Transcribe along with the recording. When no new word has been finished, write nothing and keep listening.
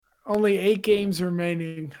Only 8 games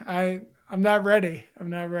remaining. I'm not ready. I'm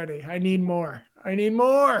not ready. I need more. I need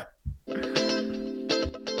more.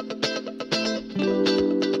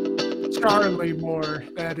 Charlie Moore,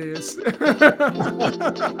 that is.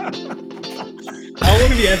 How long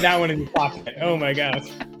have you had that one in your pocket? Oh my gosh.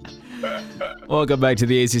 Welcome back to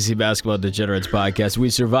the ACC Basketball Degenerates podcast. We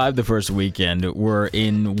survived the first weekend. We're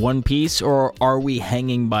in one piece, or are we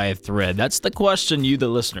hanging by a thread? That's the question you, the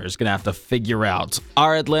listeners, going to have to figure out.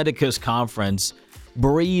 Our Atlantic Coast Conference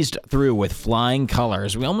breezed through with flying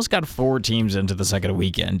colors. We almost got 4 teams into the second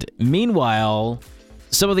weekend. Meanwhile,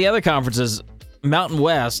 some of the other conferences, Mountain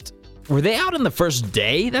West, were they out on the first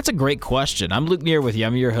day? That's a great question. I'm Luke Neer with you.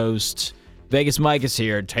 I'm your host. Vegas Mike is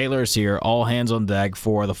here. Taylor's here. All hands on deck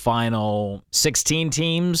for the final 16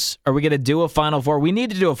 teams. Are we going to do a Final Four? We need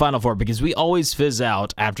to do a Final Four because we always fizz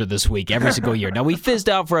out after this week every single year. Now, we fizzed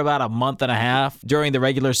out for about a month and a half during the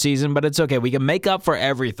regular season, but it's okay. We can make up for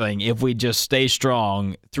everything if we just stay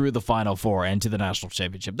strong through the Final Four and to the national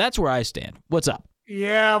championship. That's where I stand. What's up?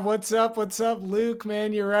 Yeah, what's up? What's up, Luke?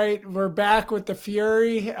 Man, you're right. We're back with the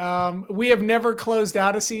Fury. We have never closed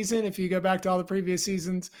out a season. If you go back to all the previous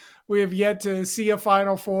seasons, we have yet to see a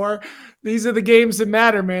Final Four. These are the games that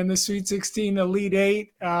matter, man. The Sweet 16, Elite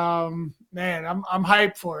 8. Man, I'm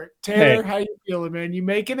hyped for it. Taylor, how you feeling, man? You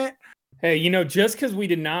making it? Hey, just because we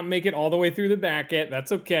did not make it all the way through the bracket,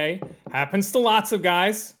 that's okay. Happens to lots of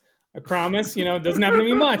guys. I promise, it doesn't happen to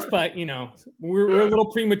me much, but we're a little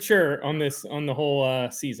premature on the whole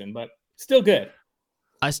season, but still good.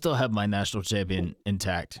 I still have my national champion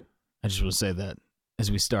intact. I just want to say that as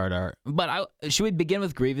we start should we begin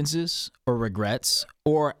with grievances or regrets,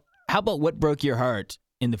 or how about what broke your heart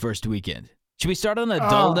in the first weekend? Should we start on a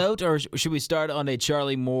dull note, or should we start on a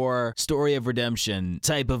Charlie Moore story of redemption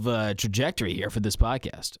type of trajectory here for this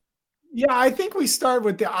podcast? Yeah, I think we start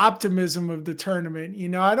with the optimism of the tournament.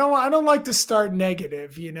 I don't like to start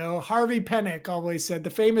negative. Harvey Penick always said, the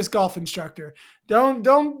famous golf instructor,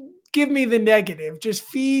 don't give me the negative, just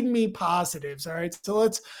feed me positives. All right, so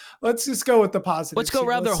let's just go with the positives. Let's go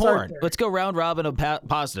around the horn. Let's go round robin of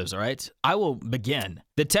positives. All right, I will begin.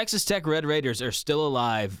 The Texas Tech Red Raiders are still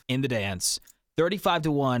alive in the dance.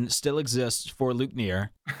 35-1 still exists for Luke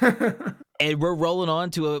Neer. And we're rolling on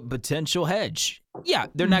to a potential hedge. Yeah,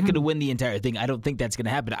 they're not going to win the entire thing. I don't think that's going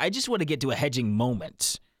to happen. I just want to get to a hedging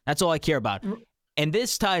moment. That's all I care about. And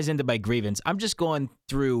this ties into my grievance. I'm just going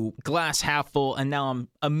through glass half full, and now I'm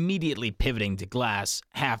immediately pivoting to glass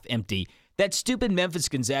half empty. That stupid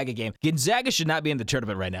Memphis-Gonzaga game. Gonzaga should not be in the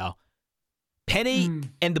tournament right now. Penny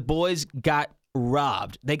and the boys got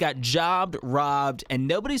robbed. They got jobbed, robbed, and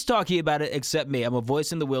nobody's talking about it except me. I'm a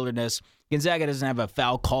voice in the wilderness. Gonzaga doesn't have a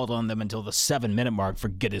foul called on them until the 7-minute mark, for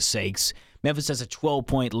goodness sakes. Memphis has a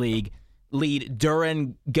 12-point lead.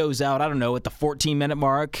 Duren goes out, at the 14-minute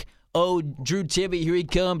mark. Oh, Drew Timme, here he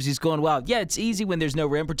comes. He's going wild. Yeah, it's easy when there's no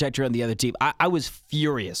rim protector on the other team. I was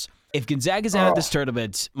furious. If Gonzaga's out of this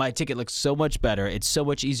tournament, my ticket looks so much better. It's so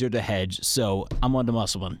much easier to hedge, so I'm on to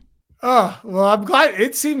Musselman. Oh, well, I'm glad.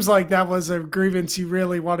 It seems like that was a grievance you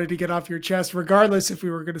really wanted to get off your chest, regardless if we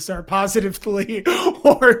were going to start positively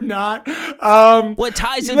or not. What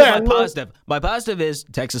ties into my positive? My positive is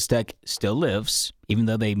Texas Tech still lives, even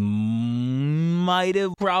though they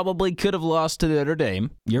probably could have lost to Notre Dame,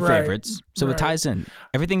 your favorites. So it ties in.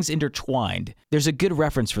 Everything's intertwined. There's a good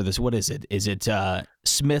reference for this. What is it? Is it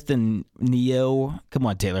Smith and Neo? Come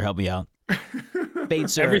on, Taylor, help me out.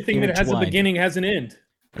 Fates are Everything that has a beginning has an end.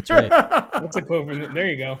 That's right. That's a quote from there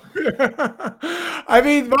you go. I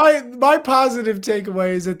mean, my positive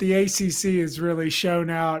takeaway is that the ACC has really shown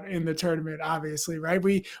out in the tournament, obviously, right?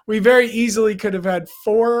 We very easily could have had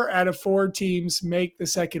 4 out of 4 teams make the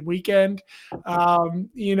second weekend.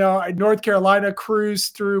 North Carolina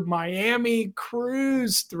cruised through, Miami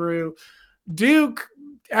cruised through, Duke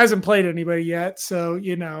hasn't played anybody yet, so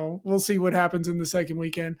we'll see what happens in the second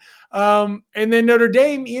weekend. And then Notre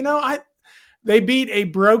Dame, they beat a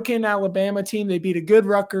broken Alabama team. They beat a good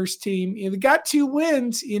Rutgers team. They got 2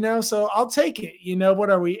 wins, so I'll take it.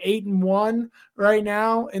 What are we, 8-1 right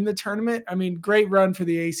now in the tournament? I mean, great run for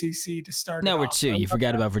the ACC to start. No, we're 2. You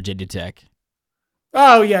forgot about Virginia Tech.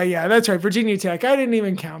 Oh, yeah, that's right. Virginia Tech. I didn't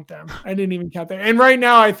even count them. And right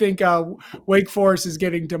now, I think Wake Forest is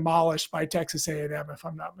getting demolished by Texas A&M, if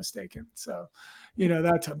I'm not mistaken. So,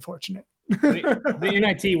 that's unfortunate. The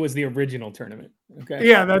NIT was the original tournament. Okay.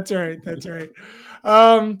 Yeah, that's right.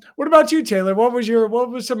 What about you, Taylor? What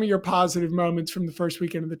was some of your positive moments from the first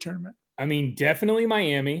weekend of the tournament? I mean, definitely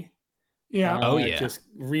Miami. Yeah. Just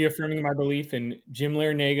reaffirming my belief in Jim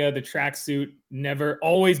Larinaga, the tracksuit. Never,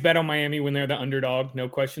 always bet on Miami when they're the underdog. No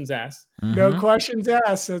questions asked. No questions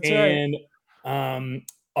asked. That's right. And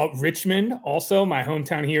Richmond, also my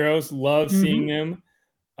hometown heroes, love seeing them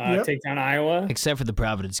take down Iowa. Except for the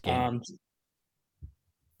Providence game.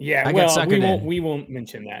 Yeah, we won't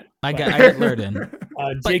mention that. I got lured in.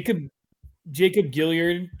 Jacob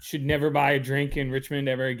Gilliard should never buy a drink in Richmond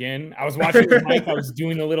ever again. I was watching with Mike. I was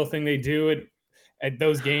doing the little thing they do at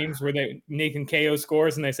those games where Nathan KO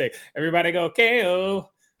scores and they say, "Everybody go KO."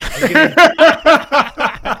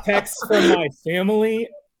 Texts from my family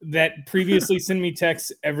that previously send me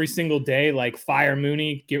texts every single day, like fire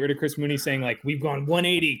Mooney, get rid of Chris Mooney, saying like, we've gone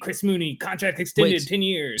 180, Chris Mooney, contract extended 10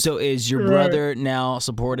 years. So is your brother now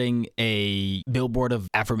supporting a billboard of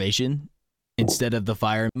affirmation instead of the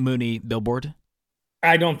fire Mooney billboard?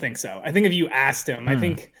 I don't think so. I think if you asked him, I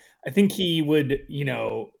think he would,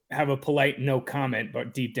 have a polite no comment,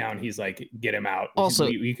 but deep down he's like, get him out. Also,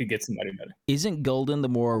 we could get somebody better. Isn't Golden the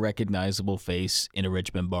more recognizable face in a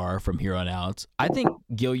Richmond bar from here on out? I think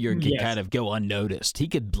Gilliard can kind of go unnoticed. He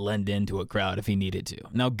could blend into a crowd if he needed to.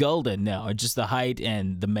 Now Golden, no, just the height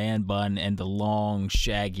and the man bun and the long,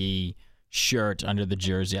 shaggy shirt under the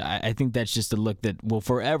jersey. I think that's just a look that will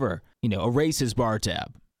forever, erase his bar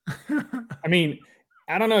tab. I mean,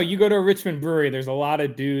 I don't know. You go to a Richmond brewery, there's a lot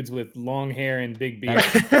of dudes with long hair and big beards.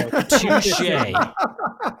 Touche.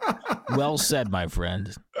 Well said, my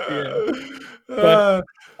friend. Yeah. But,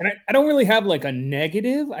 and I don't really have like a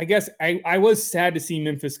negative. I guess I was sad to see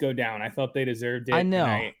Memphis go down. I thought they deserved it. I know.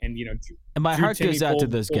 And my heart goes out to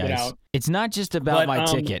those guys. It's not just about my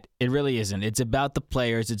ticket. It really isn't. It's about the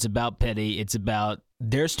players. It's about Petty. It's about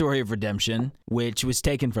their story of redemption, which was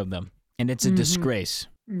taken from them. And it's a disgrace.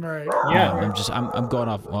 Right. Yeah. I'm going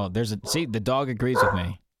off. Well, the dog agrees with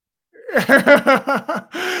me.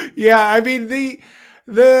 Yeah. I mean,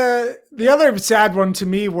 the other sad one to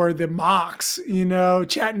me were the Mocs.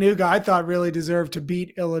 Chattanooga, I thought really deserved to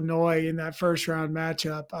beat Illinois in that first round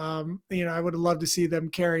matchup. I would have loved to see them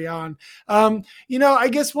carry on. I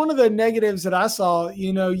guess one of the negatives that I saw,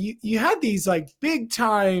 you had these like big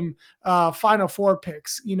time Final Four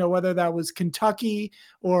picks, whether that was Kentucky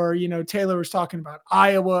or, Taylor was talking about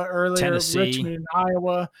Iowa earlier, Tennessee. Richmond,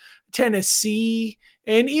 Iowa, Tennessee.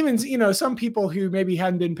 And even, some people who maybe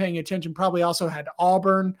hadn't been paying attention probably also had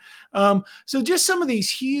Auburn. So just some of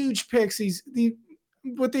these huge picks,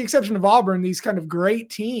 with the exception of Auburn, these kind of great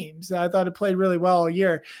teams that I thought had played really well all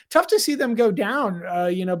year. Tough to see them go down,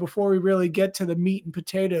 before we really get to the meat and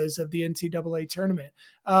potatoes of the NCAA tournament.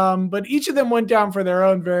 But each of them went down for their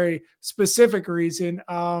own very specific reason.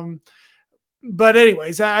 But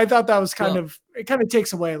anyways, I thought that was it kind of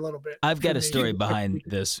takes away a little bit. I've got a story behind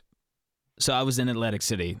this. So I was in Atlantic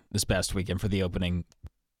City this past weekend for the opening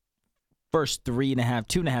first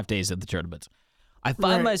 2.5 days of the tournament. I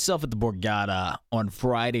find myself at the Borgata on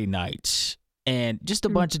Friday night, and just a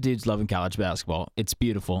bunch of dudes loving college basketball. It's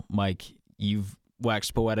beautiful. Mike, you've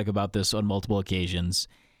waxed poetic about this on multiple occasions.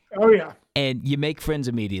 Oh, yeah. And you make friends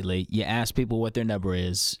immediately. You ask people what their number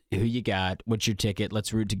is, who you got, what's your ticket,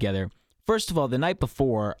 let's root together. First of all, the night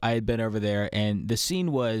before, I had been over there, and the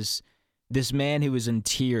scene was this man who was in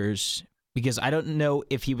tears because I don't know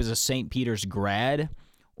if he was a St. Peter's grad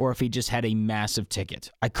or if he just had a massive ticket.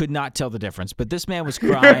 I could not tell the difference, but this man was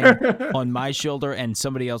crying on my shoulder and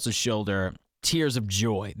somebody else's shoulder, tears of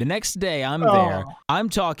joy. The next day, I'm there. I'm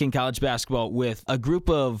talking college basketball with a group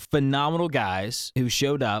of phenomenal guys who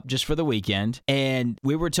showed up just for the weekend, and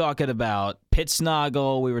we were talking about Pitt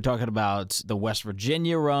Snoggle. We were talking about the West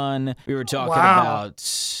Virginia run. We were talking about,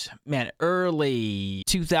 early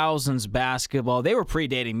 2000s basketball. They were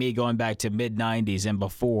predating me, going back to mid-90s and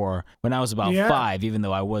before, when I was about 5, even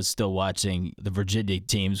though I was still watching the Virginia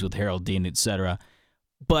teams with Harold Dean, etc.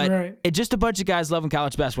 But it's just a bunch of guys loving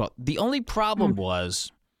college basketball. The only problem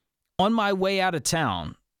was, on my way out of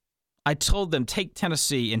town, I told them, take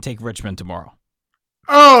Tennessee and take Richmond tomorrow.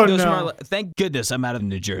 Oh, no. Thank goodness I'm out of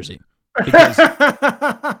New Jersey. Because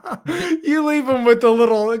you leave them with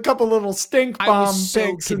a couple little stink bomb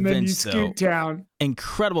picks, and then you scoot down.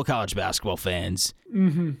 Incredible college basketball fans.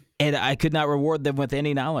 Mm-hmm. And I could not reward them with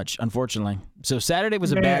any knowledge, unfortunately. So Saturday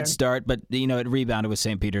was a bad start, but, it rebounded with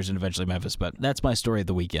St. Peter's and eventually Memphis. But that's my story of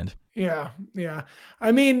the weekend. Yeah.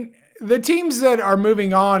 I mean, the teams that are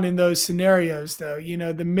moving on in those scenarios, though,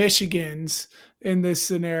 the Michigans in this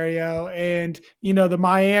scenario and, the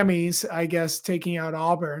Miamis, I guess, taking out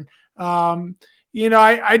Auburn.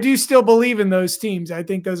 I do still believe in those teams. I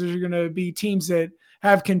think those are going to be teams that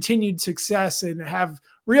have continued success and have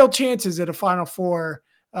real chances at a Final Four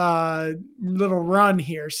little run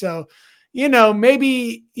here. So,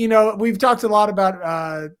 maybe, we've talked a lot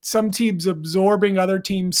about some teams absorbing other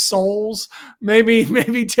teams' souls.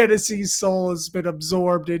 Maybe Tennessee's soul has been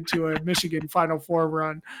absorbed into a Michigan Final Four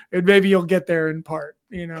run, and maybe you'll get there in part.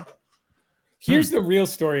 Here's the real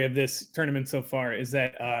story of this tournament so far is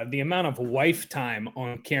that the amount of wife time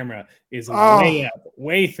on camera is way up,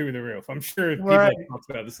 way through the roof. I'm sure people have talked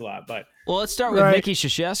about this a lot, but let's start with Mickey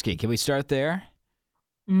Krzyzewski. Can we start there?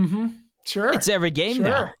 Mm-hmm. Sure. It's every game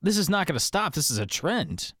now. This is not going to stop. This is a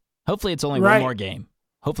trend. Hopefully it's only one more game.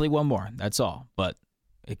 Hopefully one more. That's all. But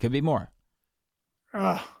it could be more.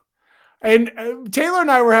 And Taylor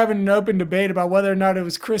and I were having an open debate about whether or not it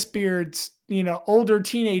was Chris Beard's, older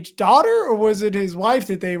teenage daughter, or was it his wife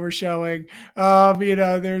that they were showing?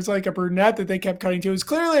 There's like a brunette that they kept cutting to. It was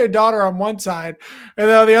clearly a daughter on one side, and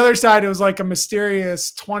then on the other side, it was like a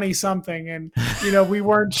mysterious 20-something. And, we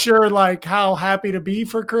weren't sure like how happy to be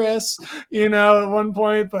for Chris, at one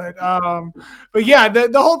point. But yeah,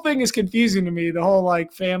 the whole thing is confusing to me, the whole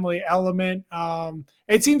like family element.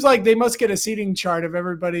 It seems like they must get a seating chart of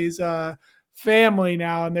everybody's family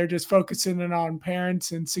now, and they're just focusing in on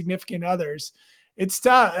parents and significant others. It's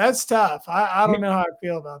tough. That's tough. I don't know how I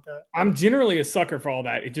feel about that. I'm generally a sucker for all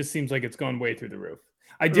that. It just seems like it's gone way through the roof.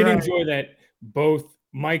 I did enjoy that both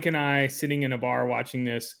Mike and I, sitting in a bar watching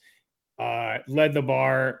this, led the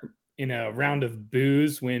bar in a round of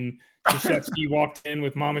boos when Krzyzewski walked in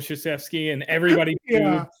with Mama Krzyzewski, and everybody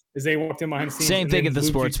booed as they walked in behind the scenes. Same thing at the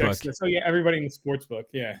sports book. So yeah, everybody in the sports book.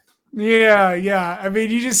 Yeah. Yeah. I mean,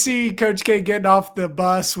 you just see Coach K getting off the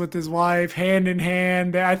bus with his wife, hand in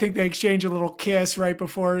hand. I think they exchange a little kiss right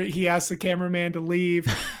before he asks the cameraman to leave.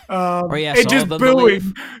 And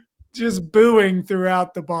just booing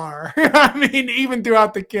throughout the bar. I mean, even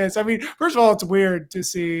throughout the kiss. I mean, first of all, it's weird to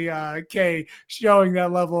see Kay showing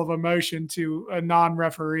that level of emotion to a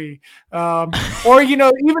non-referee. Or,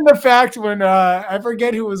 even the fact when I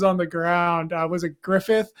forget who was on the ground. Was it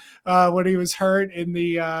Griffith when he was hurt in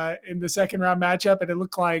the second round matchup? And it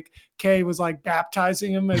looked like Kay was like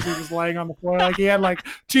baptizing him as he was laying on the floor. Like he had like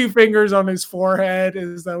two fingers on his forehead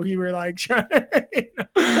as though he were like trying to,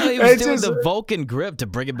 he was doing the Vulcan grip to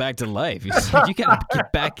bring it back to life. He's like, you gotta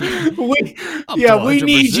get back in. We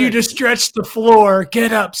need you to stretch the floor.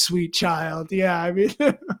 Get up, sweet child. Yeah, I mean,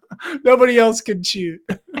 nobody else can shoot.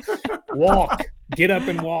 Walk. Get up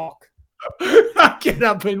and walk. Get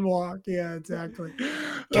up and walk. Yeah, exactly.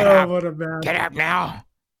 Get up. What a man. Get up now.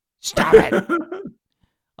 Stop it.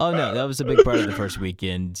 Oh, no, that was a big part of the first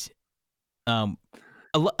weekend.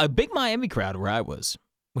 A big Miami crowd where I was,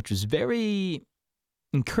 which was very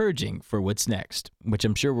encouraging for what's next, which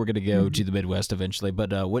I'm sure we're going to go to the Midwest eventually.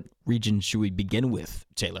 But what region should we begin with,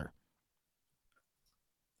 Taylor?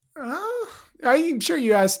 I'm sure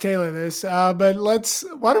you asked Taylor this, but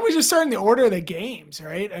why don't we just start in the order of the games,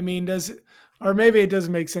 right? I mean, or maybe it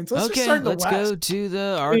doesn't make sense. Let's go to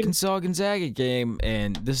the Arkansas-Gonzaga game,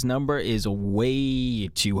 and this number is way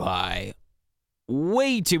too high.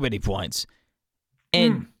 Way too many points.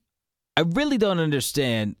 And I really don't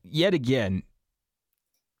understand, yet again,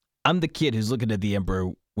 I'm the kid who's looking at the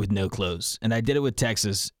Emperor with no clothes, and I did it with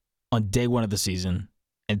Texas on day one of the season,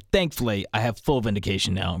 and thankfully, I have full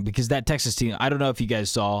vindication now, because that Texas team, I don't know if you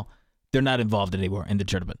guys saw, they're not involved anymore in the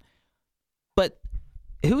tournament. But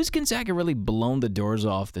who's Gonzaga really blown the doors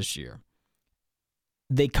off this year?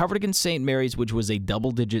 They covered against St. Mary's, which was a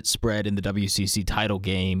double-digit spread in the WCC title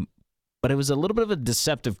game, but it was a little bit of a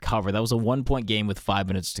deceptive cover. That was a 1-point game with 5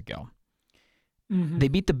 minutes to go. They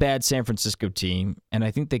beat the bad San Francisco team, and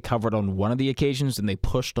I think they covered on one of the occasions and they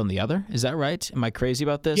pushed on the other. Is that right? Am I crazy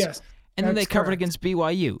about this? Yes. And then they covered against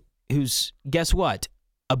BYU, who's, guess what?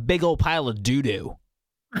 A big old pile of doo-doo.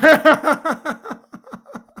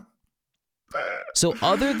 So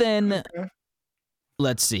other than,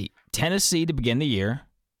 let's see, Tennessee to begin the year,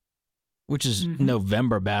 which is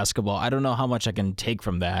November basketball, I don't know how much I can take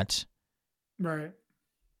from that. Right.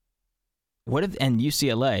 And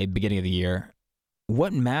UCLA, beginning of the year,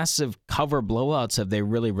 what massive cover blowouts have they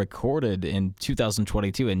really recorded in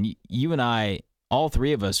 2022? And you and I, all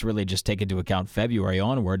three of us, really just take into account February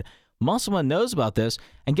onward. Musselman knows about this,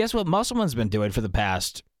 and guess what Musselman's been doing for the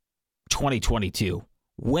past 2022?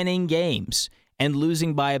 Winning games and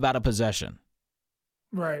losing by about a possession.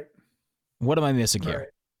 Right. What am I missing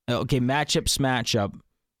here? Okay, matchup.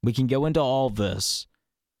 We can go into all this,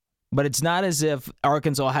 but it's not as if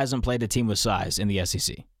Arkansas hasn't played a team with size in the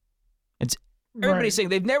SEC. Everybody's saying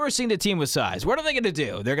they've never seen a team with size. What are they going to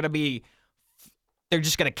do? They're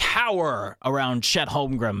just going to cower around Chet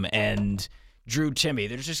Holmgren and Drew Timme.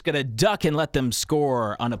 They're just going to duck and let them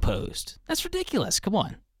score unopposed. That's ridiculous. Come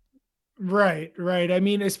on. Right. I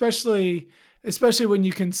mean, especially especially when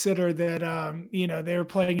you consider that, they were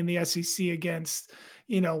playing in the SEC against,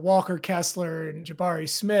 Walker Kessler and Jabari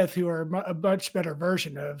Smith, who are a much better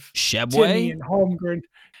version of Timmy Shebway? and Holmgren.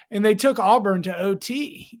 And they took Auburn to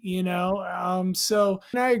OT. So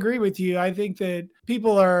and I agree with you. I think that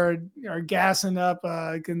people are gassing up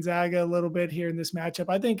Gonzaga a little bit here in this matchup.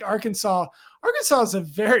 I think Arkansas is a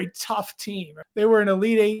very tough team. They were an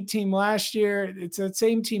Elite Eight team last year. It's the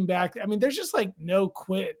same team back. I mean, there's just like no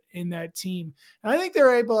quit in that team. And I think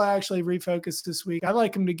they're able to actually refocus this week. I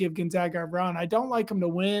like them to give Gonzaga a run. I don't like them to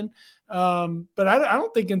win, but I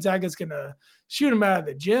don't think Gonzaga's going to shoot them out of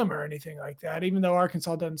the gym or anything like that, even though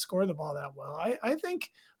Arkansas doesn't score the ball that well.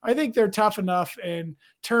 I think they're tough enough and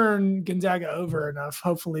turn Gonzaga over enough,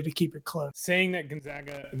 hopefully, to keep it close. Saying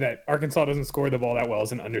that Arkansas doesn't score the ball that well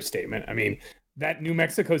is an understatement. I mean, that New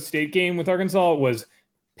Mexico State game with Arkansas was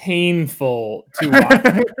painful to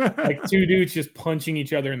watch. Like two dudes just punching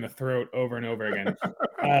each other in the throat over and over again.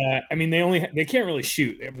 I mean, they can't really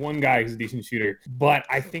shoot. They have one guy who's a decent shooter, but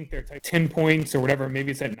I think they're 10 points or whatever.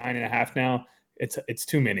 Maybe it's at 9.5 now. It's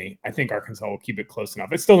too many. I think Arkansas will keep it close enough.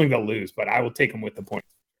 I still think they'll lose, but I will take them with the point.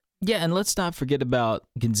 Yeah, and let's not forget about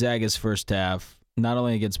Gonzaga's first half, not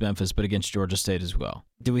only against Memphis, but against Georgia State as well.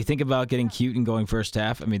 Do we think about getting cute and going first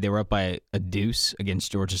half? I mean, they were up by a deuce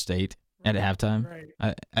against Georgia State at halftime.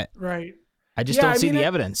 Right. Right. I just don't see the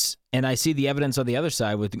evidence. And I see the evidence on the other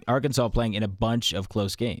side with Arkansas playing in a bunch of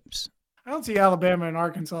close games. I don't see Alabama and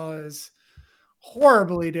Arkansas as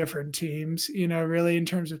horribly different teams, really in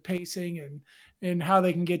terms of pacing and how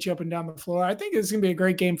they can get you up and down the floor. I think it's going to be a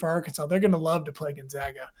great game for Arkansas. They're going to love to play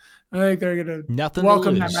Gonzaga. I think they're going to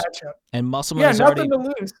welcome that matchup. And Musselman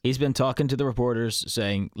he's been talking to the reporters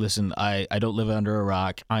saying, listen, I don't live under a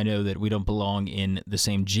rock. I know that we don't belong in the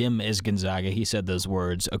same gym as Gonzaga. He said those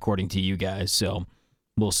words, according to you guys. So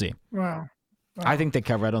we'll see. Wow. I think they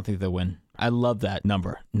cover. I don't think they'll win. I love that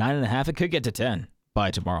number. 9.5. It could get to 10 by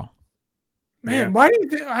tomorrow. Man, why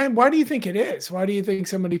do you think it is? Why do you think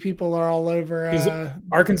so many people are all over?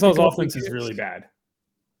 Arkansas's offense is really bad.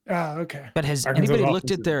 Oh, okay. But has anybody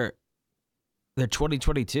looked at their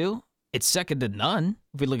 2022? It's second to none.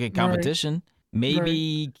 If we look at competition,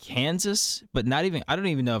 maybe Kansas, but not even. I don't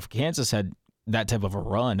even know if Kansas had that type of a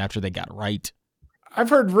run after they got right. I've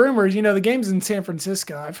heard rumors, the game's in San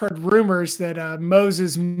Francisco. I've heard rumors that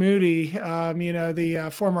Moses Moody, the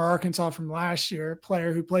former Arkansas from last year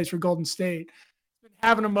player who plays for Golden State, been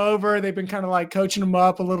having him over. They've been kind of like coaching him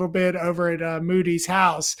up a little bit over at Moody's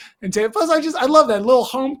house. And plus, I love that little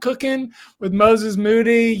home cooking with Moses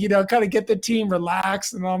Moody, kind of get the team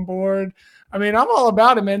relaxed and on board. I mean, I'm all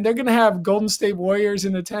about it, man. They're going to have Golden State Warriors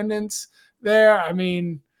in attendance there. I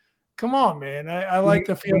mean, come on, man. I like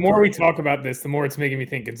the feel. The more we talk about this, the more it's making me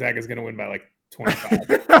think Gonzaga is going to win by like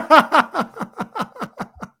 25.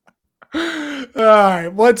 All right.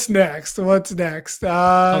 What's next?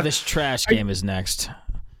 This trash game is next.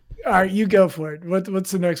 All right. You go for it. What's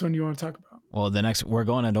the next one you want to talk about? Well, we're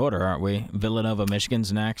going in order, aren't we? Villanova,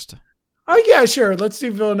 Michigan's next. Oh, yeah, sure. Let's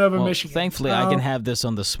do Villanova, Michigan. Thankfully, I can have this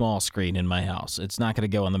on the small screen in my house. It's not going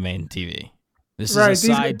to go on the main TV. This is a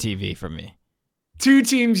side TV for me. Two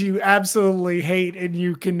teams you absolutely hate and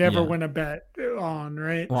you can never win a bet on,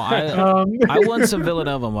 right? Well, I won some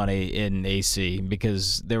Villanova money in AC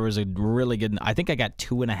because there was a really good. I think I got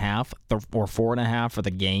 2.5 or 4.5 for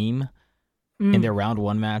the game in their round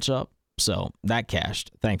one matchup, so that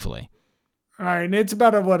cashed, thankfully. All right, and it's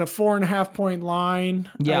about a 4.5 point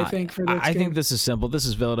line. Yeah, I think for this. I think this is simple. This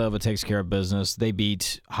is Villanova takes care of business. They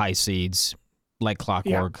beat high seeds like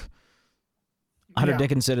clockwork. Yeah. Hunter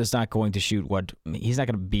Dickinson is not going to shoot he's not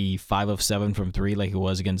going to be 5 of 7 from 3 like he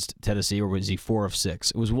was against Tennessee, or was he 4 of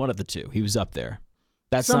 6? It was one of the two. He was up there.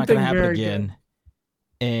 That's not going to happen again.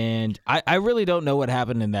 Good. And I really don't know what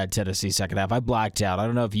happened in that Tennessee second half. I blacked out. I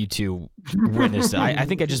don't know if you two witnessed it. I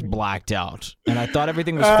think I just blacked out. And I thought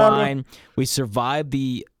everything was fine. We survived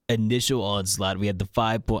the initial onslaught. We had the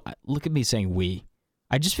 5 point. Look at me saying we.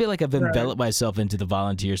 I just feel like I've enveloped myself into the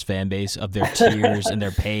Volunteers fan base of their tears and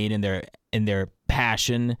their pain and their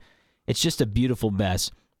passion. It's just a beautiful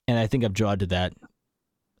mess, and I think I'm drawn to that.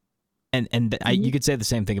 And you could say the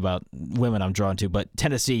same thing about women I'm drawn to, but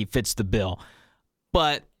Tennessee fits the bill.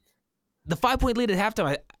 But the 5-point lead at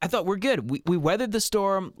halftime, I thought we're good. We weathered the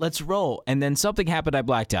storm. Let's roll. And then something happened. I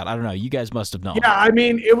blacked out. I don't know. You guys must have known. Yeah, I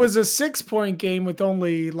mean, it was a 6-point game with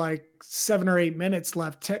only like 7 or 8 minutes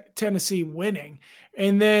left. Tennessee winning.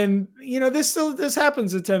 And then, this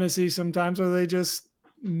happens at Tennessee sometimes where they just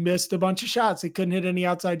missed a bunch of shots. They couldn't hit any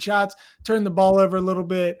outside shots, turned the ball over a little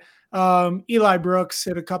bit. Eli Brooks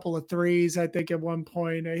hit a couple of threes, I think, at one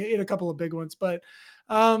point. He hit a couple of big ones. But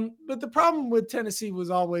the problem with Tennessee was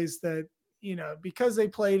always that, because they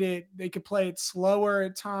played it, they could play it slower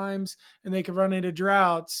at times, and they could run into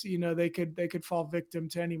droughts. They could fall victim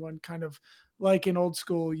to anyone, kind of like an old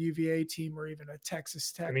school UVA team or even a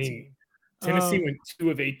Texas Tech team. Tennessee went 2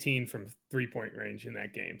 of 18 from 3-point range in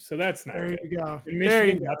that game, so that's not good. There you go. In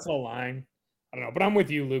Michigan, that's a line. I don't know, but I'm with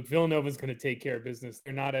you, Luke. Villanova's going to take care of business.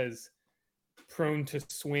 They're not as prone to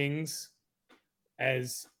swings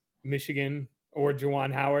as Michigan or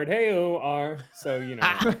Juwan Howard are. So,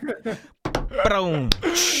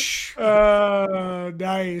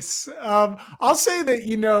 nice. I'll say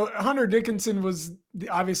that, Hunter Dickinson was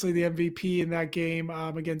obviously the MVP in that game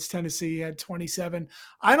against Tennessee. He had 27.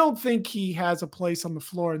 I don't think he has a place on the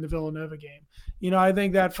floor in the Villanova game. I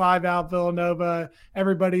think that 5-out Villanova,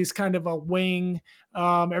 everybody's kind of a wing.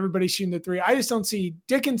 Everybody's shooting the three. I just don't see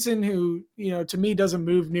Dickinson, who, to me doesn't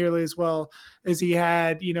move nearly as well as he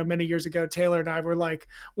had, many years ago. Taylor and I were like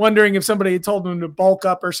wondering if somebody had told him to bulk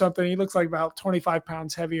up or something. He looks like about 25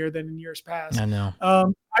 pounds heavier than in years past. I know.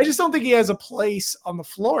 I just don't think he has a place on the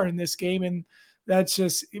floor in this game. And that's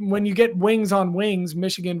just, when you get wings on wings,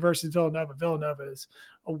 Michigan versus Villanova, Villanova is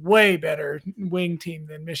a way better wing team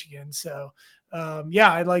than Michigan. So,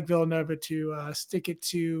 I'd like Villanova to stick it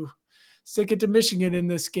to Michigan in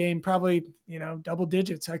this game. Probably, double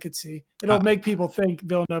digits. I could see it'll make people think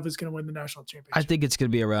Villanova is going to win the national championship. I think it's going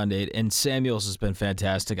to be around 8. And Samuels has been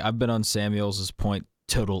fantastic. I've been on Samuels' point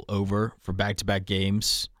total over for back-to-back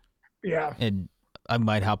games. Yeah, and I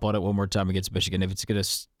might hop on it one more time against Michigan if it's going to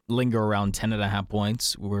linger around 10.5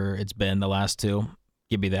 points where it's been the last 2.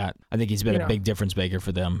 Give me that. I think he's been a big difference maker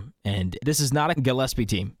for them. And this is not a Gillespie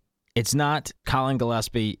team. It's not Colin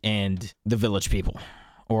Gillespie and the Village People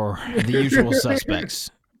or the usual suspects.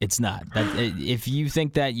 It's not. If you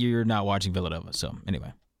think that, you're not watching Villanova. So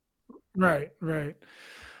anyway. Right.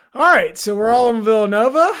 All right, so we're all in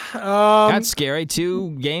Villanova. That's scary.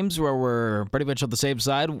 2 games where we're pretty much on the same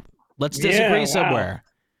side. Let's disagree somewhere.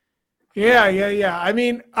 Yeah. I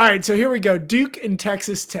mean, all right, so here we go. Duke and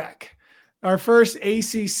Texas Tech. Our first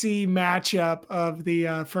ACC matchup of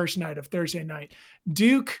the first night of Thursday night.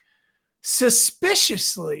 Duke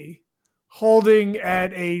suspiciously holding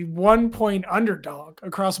at a 1-point underdog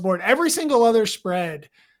across the board. Every single other spread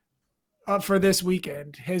for this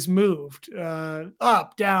weekend has moved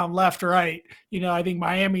up, down, left, right. I think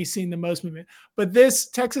Miami's seen the most movement, but this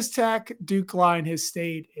Texas Tech Duke line has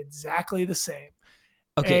stayed exactly the same.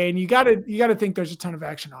 Okay, and you got to think there's a ton of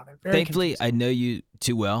action on it. Thankfully, I know you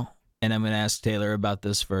too well, and I'm going to ask Taylor about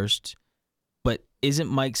this first. But isn't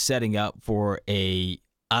Mike setting up for a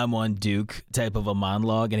I'm on Duke type of a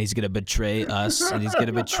monologue, and he's going to betray us, and he's going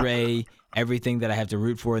to betray everything that I have to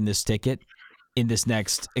root for in this ticket, in this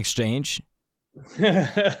next exchange?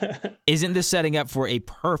 Isn't this setting up for a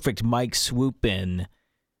perfect Mike swoop in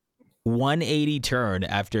 180 turn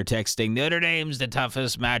after texting Notre Dame's the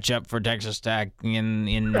toughest matchup for Texas Tech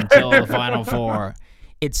until the Final Four?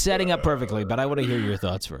 It's setting up perfectly, but I want to hear your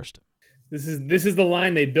thoughts first. This is the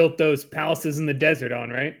line they built those palaces in the desert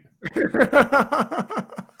on, right?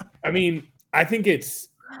 I mean, I think it's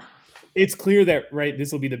clear that, right,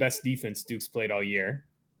 this will be the best defense Duke's played all year.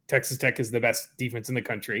 Texas Tech is the best defense in the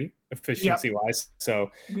country, efficiency-wise,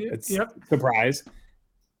 so it's a surprise.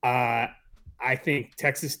 I think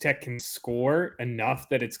Texas Tech can score enough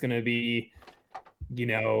that it's going to be,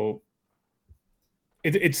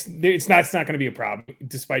 it's not going to be a problem,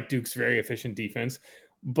 despite Duke's very efficient defense.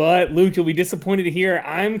 But Luke, you'll be disappointed to hear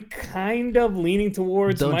I'm kind of leaning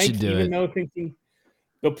towards Mike, even though thinking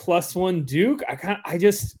the +1 Duke.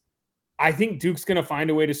 I think Duke's going to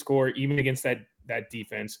find a way to score even against that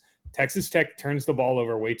defense. Texas Tech turns the ball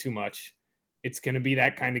over way too much. It's going to be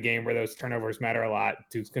that kind of game where those turnovers matter a lot.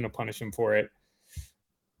 Duke's going to punish him for it.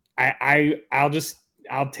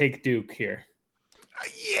 I'll take Duke here.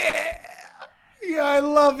 Yeah, I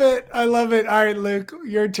love it. All right, Luke,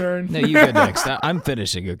 your turn. No, you go next. I'm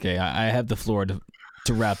finishing. Okay, I have the floor to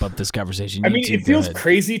wrap up this conversation. It feels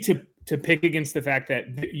crazy to pick against the fact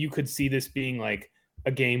that you could see this being like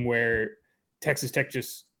a game where Texas Tech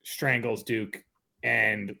just strangles Duke,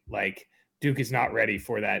 and like Duke is not ready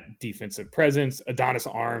for that defensive presence. Adonis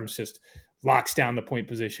Arms just locks down the point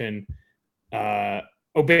position.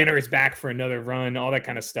 O'Banner is back for another run, all that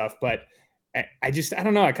kind of stuff. But I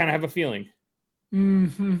don't know. I kind of have a feeling.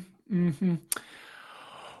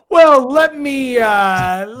 Well, let me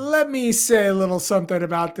say a little something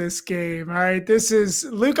about this game. All right, this is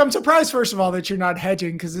Luke. I'm surprised, first of all, that you're not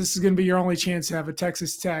hedging, because this is going to be your only chance to have a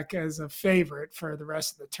Texas Tech as a favorite for the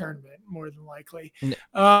rest of the tournament, more than likely.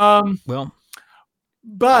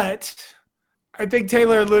 But I think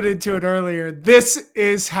Taylor alluded to it earlier. This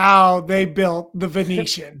is how they built the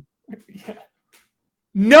Venetian.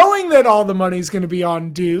 knowing that all the money's going to be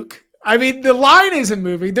on Duke. I mean, the line isn't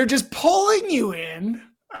moving. They're just pulling you in.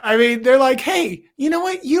 I mean, they're like, hey, you know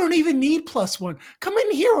what? You don't even need +1. Come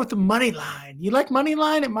in here with the money line. You like money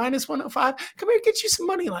line at -105? Come here, get you some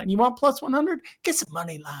money line. You want +100? Get some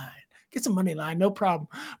money line. Get some money line. No problem.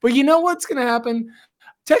 But you know what's going to happen?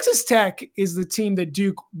 Texas Tech is the team that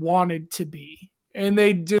Duke wanted to be, and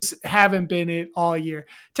they just haven't been it all year.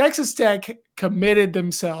 Texas Tech committed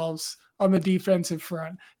themselves on the defensive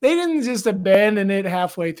front. They didn't just abandon it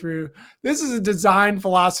halfway through. This is a design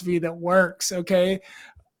philosophy that works, okay?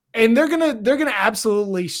 And they're gonna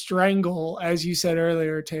absolutely strangle, as you said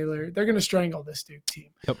earlier, Taylor. They're gonna strangle this Duke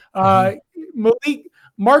team. Yep.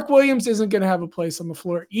 Mark Williams isn't gonna have a place on the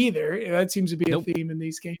floor either. That seems to be a theme in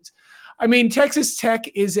these games. I mean, Texas Tech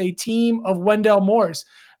is a team of Wendell Moores.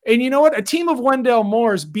 And you know what? A team of Wendell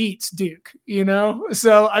Moores beats Duke, you know?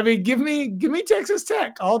 So, I mean, give me Texas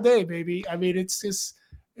Tech all day, baby. I mean, it's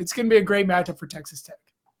going to be a great matchup for Texas Tech.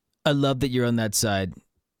 I love that you're on that side.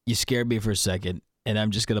 You scared me for a second, and I'm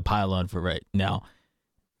just going to pile on for right now.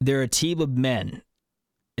 They're a team of men.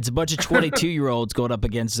 It's a bunch of 22-year-olds going up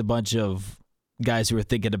against a bunch of guys who are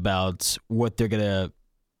thinking about what they're going to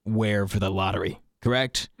wear for the lottery,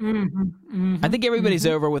 correct? Mm-hmm, mm-hmm, I think everybody's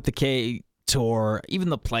over with the K Tour, even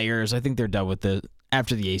the players. I think they're done with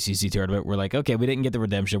after the ACC tournament. We're like, okay, we didn't get the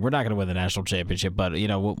redemption. We're not going to win the national championship, but you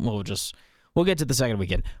know, we'll get to the second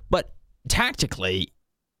weekend. But tactically,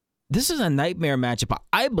 this is a nightmare matchup,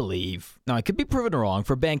 I believe. Now, I could be proven wrong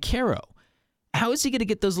for Banchero. How is he going to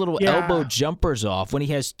get those little elbow jumpers off when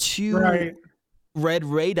he has two red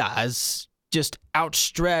radars just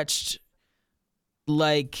outstretched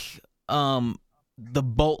like the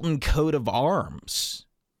Bolton coat of arms?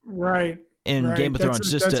 Right. In Game of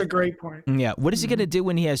Thrones. That's a great point. Yeah. What is he going to do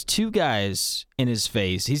when he has two guys in his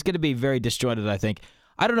face? He's going to be very disjointed, I think.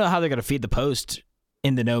 I don't know how they're going to feed the post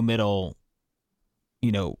in the no-middle,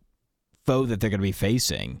 foe that they're going to be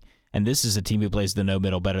facing. And this is a team who plays the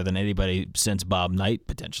no-middle better than anybody since Bob Knight,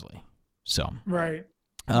 potentially. So, right.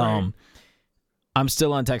 I'm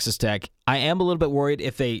still on Texas Tech. I am a little bit worried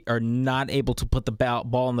if they are not able to put the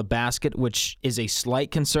ball in the basket, which is a slight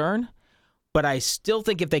concern. But I still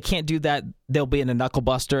think if they can't do that, they'll be in a knuckle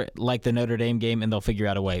buster like the Notre Dame game, and they'll figure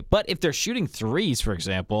out a way. But if they're shooting threes, for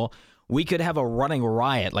example, we could have a running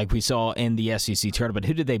riot like we saw in the SEC tournament.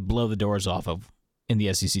 Who did they blow the doors off of in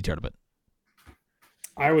the SEC tournament?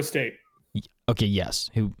 Iowa State. Okay, yes.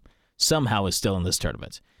 Who somehow is still in this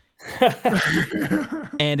tournament.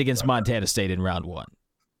 And against Montana State in round 1.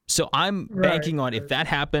 So I'm banking on if that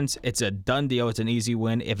happens, it's a done deal. It's an easy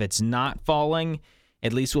win. If it's not falling,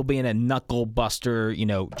 at least we'll be in a knuckle buster,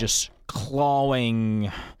 just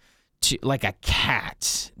clawing to, like a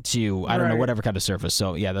cat to, I don't know, whatever kind of surface.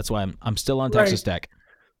 So, yeah, that's why I'm still on Texas Tech.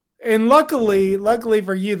 And luckily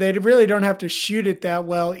for you, they really don't have to shoot it that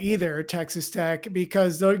well either, Texas Tech,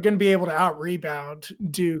 because they're going to be able to out-rebound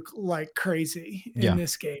Duke like crazy in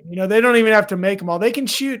this game. They don't even have to make them all. They can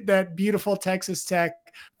shoot that beautiful Texas Tech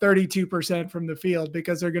 32% from the field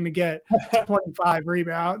because they're going to get 25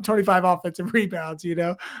 offensive rebounds,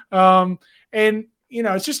 and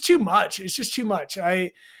it's just too much. It's just too much.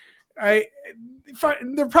 They're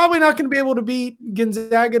probably not going to be able to beat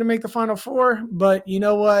Gonzaga to make the Final Four, but you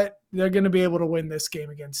know what? They're going to be able to win this game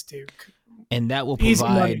against Duke. And that will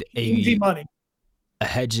provide easy money. A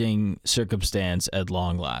hedging circumstance at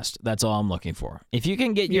long last. That's all I'm looking for. If you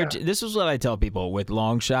can get this is what I tell people with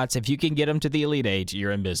long shots. If you can get them to the Elite Eight,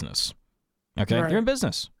 you're in business. Okay? You're in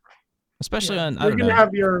business. Especially on, I don't know. You're going to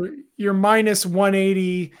have your minus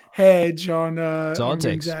 180 hedge on That's all it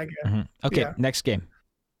takes. Gonzaga. Mm-hmm. Okay, next game.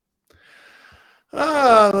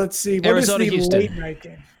 Let's see. What Arizona, is the Houston. late night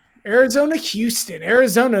game? Arizona, Houston.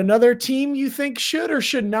 Arizona, another team you think should or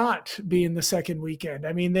should not be in the second weekend.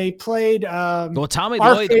 I mean, they played. Well, Tommy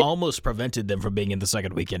Lloyd almost prevented them from being in the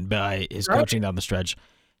second weekend by his coaching down the stretch.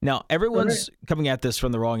 Now, everyone's coming at this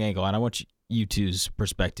from the wrong angle, and I want you two's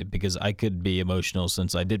perspective because I could be emotional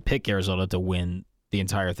since I did pick Arizona to win the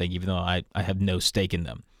entire thing, even though I have no stake in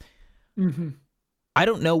them. Mm-hmm. I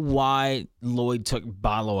don't know why Lloyd took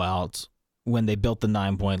Ballo out when they built the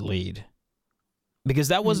 9-point lead. Because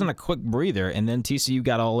that wasn't a quick breather, and then TCU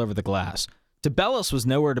got all over the glass. Tubelis was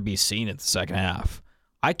nowhere to be seen in the second half.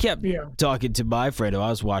 I kept talking to my friend who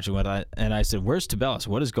I was watching with, and I said, "Where's Tubelis?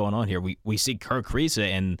 What is going on here?" We see Kirk Kriisa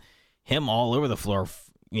and him all over the floor,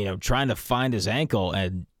 trying to find his ankle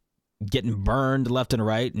and getting burned left and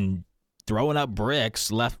right and throwing up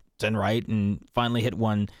bricks left and right, and finally hit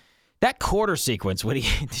one. That quarter sequence,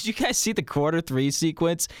 did you guys see the quarter 3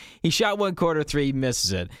 sequence? He shot one quarter 3,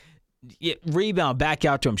 misses it. Rebound back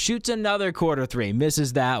out to him. Shoots another corner three.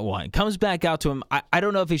 Misses that one. Comes back out to him. I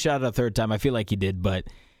don't know if he shot it a third time. I feel like he did, but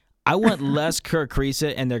I want less Kirk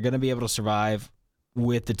Kriisa, and they're going to be able to survive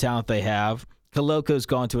with the talent they have. Koloko's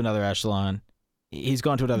gone to another echelon. He's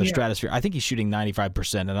gone to another stratosphere. I think he's shooting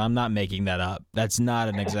 95%, and I'm not making that up. That's not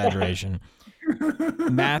an exaggeration.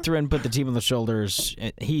 Mathurin put the team on the shoulders.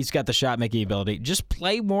 He's got the shot-making ability. Just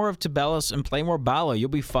play more of Tubelis and play more Ballo. You'll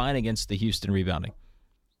be fine against the Houston rebounding.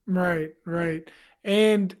 Right.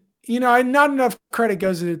 And, not enough credit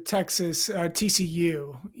goes to Texas,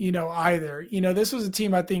 TCU, either. This was a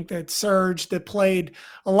team I think that surged, that played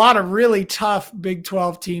a lot of really tough Big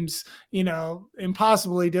 12 teams,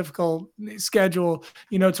 impossibly difficult schedule,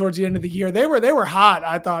 towards the end of the year. They were hot,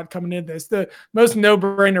 I thought, coming into this. The most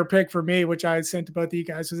no-brainer pick for me, which I had sent to both of you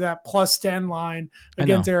guys, was that +10 line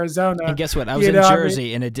against Arizona. And guess what? I was in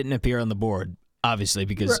Jersey, and it didn't appear on the board, obviously,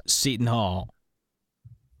 because Seton Hall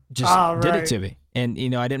just did it to me. And,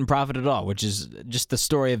 I didn't profit at all, which is just the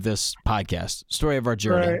story of this podcast, story of our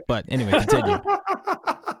journey. Right. But anyway, continue.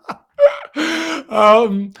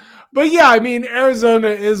 But yeah, Arizona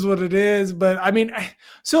is what it is. But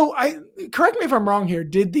correct me if I'm wrong here.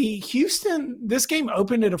 Did this game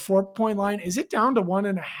open at a 4-point line? Is it down to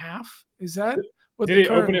 1.5? Is that what did it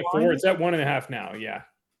open at 4? It's at 1.5 now. Yeah.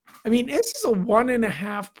 This is a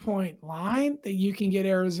 1.5 point line that you can get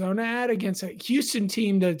Arizona at against a Houston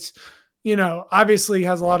team that's, obviously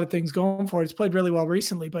has a lot of things going for it. It's played really well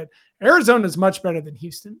recently, but Arizona is much better than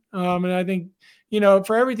Houston. And I think,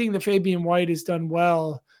 for everything that Fabian White has done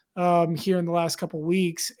well here in the last couple of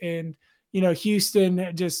weeks, and,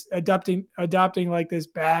 Houston just adopting like this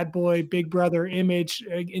bad boy, big brother image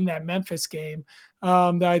in that Memphis game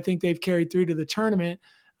that I think they've carried through to the tournament.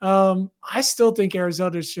 I still think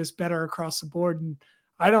Arizona is just better across the board, and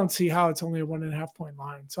I don't see how it's only a 1.5 point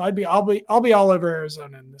line. So I'll be all over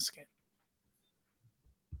Arizona in this game.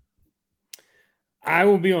 I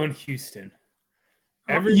will be on Houston.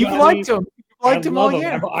 You've liked him. You've liked him all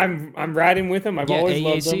year. I'm riding with him. I've always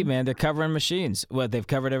loved them. Man, they're covering machines. They've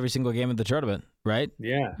covered every single game of the tournament, right?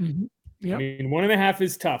 Yeah. Mm-hmm. Yep. 1.5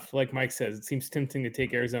 is tough. Like Mike says, it seems tempting to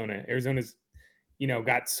take Arizona. Arizona's,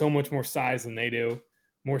 got so much more size than they do,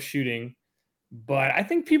 more shooting. But I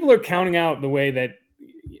think people are counting out the way that,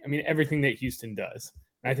 everything that Houston does.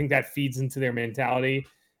 And I think that feeds into their mentality.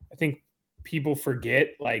 I think people forget,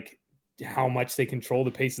 how much they control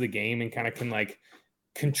the pace of the game and kind of can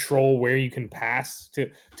control where you can pass.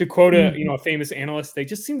 To quote a famous analyst, they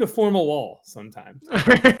just seem to form a wall sometimes.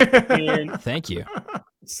 And thank you.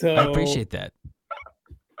 So I appreciate that.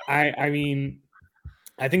 I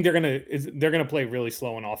think they're gonna play really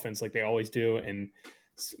slow on offense like they always do and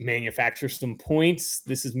manufacture some points.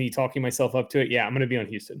 This is me talking myself up to it. Yeah, I'm gonna be on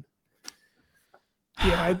Houston.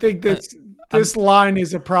 Yeah, I think this line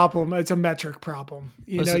is a problem. It's a metric problem.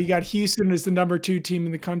 You got Houston as the number 2 team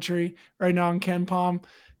in the country right now in KenPom.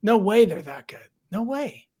 No way they're that good. No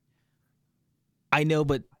way. I know,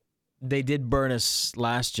 but they did burn us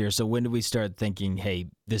last year. So when did we start thinking, hey,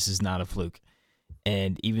 this is not a fluke?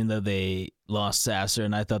 And even though they lost Sasser,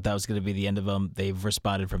 and I thought that was going to be the end of them, they've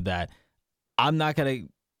responded from that. I'm not going to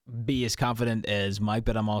be as confident as Mike,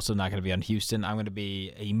 but I'm also not going to be on Houston. I'm going to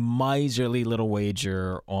be a miserly little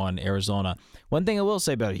wager on Arizona. One thing I will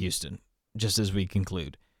say about Houston, just as we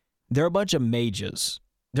conclude, they're a bunch of mages.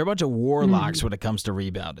 They're a bunch of warlocks when it comes to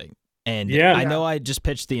rebounding. And I know I just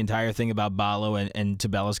pitched the entire thing about Ballo and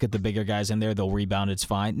Tubelis, get the bigger guys in there, they'll rebound, it's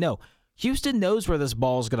fine. No, Houston knows where this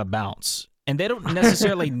ball is going to bounce, and they don't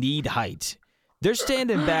necessarily need height. They're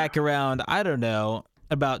standing back around, I don't know,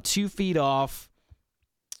 about 2 feet off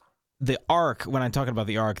the arc. When I'm talking about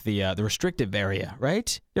the arc, the restrictive area,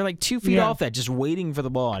 right? They're like 2 feet off that, just waiting for the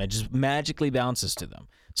ball, and it just magically bounces to them.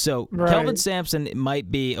 So Kelvin Sampson might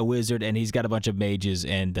be a wizard, and he's got a bunch of mages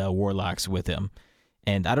and warlocks with him.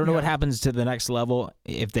 And I don't know what happens to the next level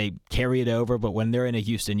if they carry it over, but when they're in a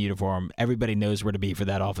Houston uniform, everybody knows where to be for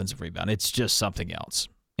that offensive rebound. It's just something else.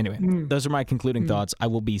 Anyway, those are my concluding thoughts. I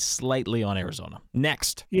will be slightly on Arizona.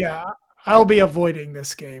 Next. Yeah, I'll be avoiding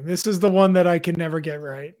this game. This is the one that I can never get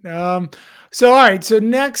right. All right. So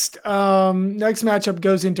next matchup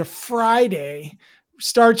goes into Friday.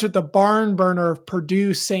 Starts with the barn burner of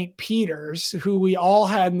Purdue St. Peter's, who we all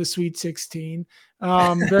had in the Sweet 16.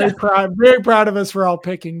 Very proud of us for all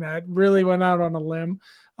picking that. Really went out on a limb.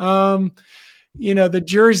 The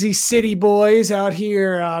Jersey City boys out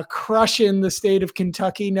here crushing the state of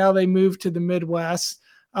Kentucky. Now they move to the Midwest.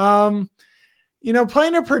 Playing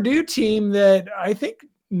a Purdue team that I think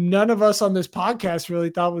none of us on this podcast really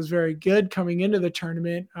thought was very good coming into the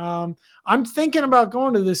tournament. I'm thinking about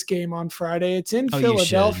going to this game on Friday. It's in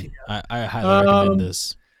Philadelphia. I highly recommend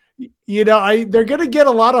this. they're going to get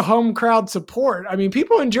a lot of home crowd support. I mean,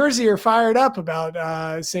 people in Jersey are fired up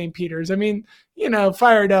about St. Peter's. I mean,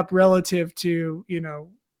 fired up relative to,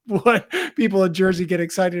 what people in Jersey get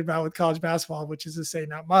excited about with college basketball, which is to say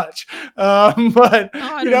not much. But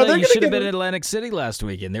I don't know. You should have been in Atlantic City last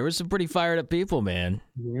weekend. There were some pretty fired up people, man.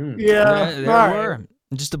 Yeah, there were.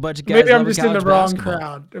 Just a bunch of guys. Maybe I'm just in the wrong basketball.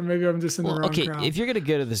 crowd. Or maybe I'm just in the wrong crowd. Okay, if you're going to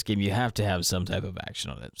go to this game, you have to have some type of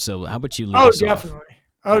action on it. So how about you lead us off?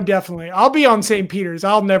 Oh, definitely. I'll be on St. Peter's.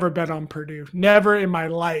 I'll never bet on Purdue. Never in my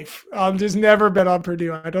life. I'll just never bet on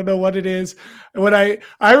Purdue. I don't know what it is. When I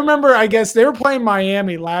remember, I guess they were playing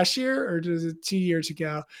Miami last year, or was it 2 years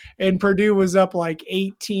ago? And Purdue was up like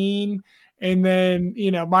 18. And then,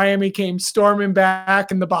 Miami came storming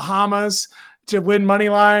back in the Bahamas to win money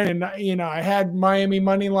line. And, I had Miami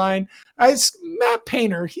money line. Matt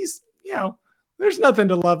Painter, he's, there's nothing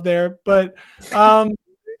to love there. But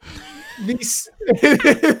the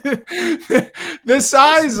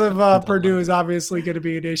size of Purdue is obviously going to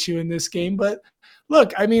be an issue in this game. But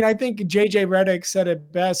look, I mean, I think JJ Redick said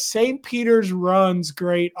it best. St. Peter's runs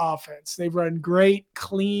great offense. They run great,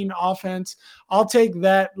 clean offense. I'll take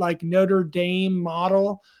that like Notre Dame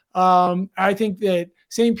model. I think that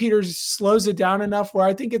St. Peter's slows it down enough where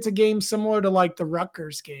I think it's a game similar to like the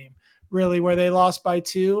Rutgers game, really, where they lost by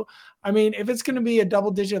 2. I mean, if it's going to be a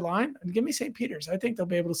double-digit line, give me St. Peter's. I think they'll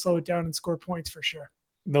be able to slow it down and score points for sure.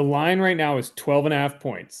 The line right now is 12.5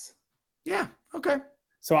 points. Yeah. Okay.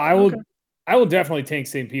 So I will definitely take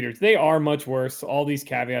St. Peter's. They are much worse. All these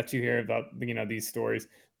caveats you hear about, these stories,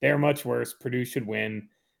 they're much worse. Purdue should win.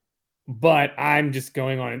 But I'm just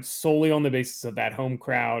going on it solely on the basis of that home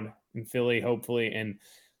crowd in Philly, hopefully. And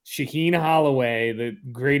Shaheen Holloway, the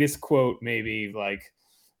greatest quote, maybe, like,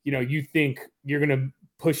 you think you're going to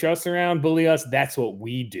push us around, bully us. That's what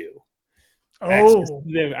we do. That's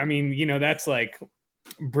that's like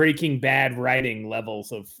Breaking Bad writing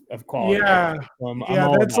levels of quality. Yeah.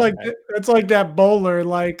 That's like that bowler.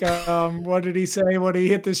 Like, what did he say when he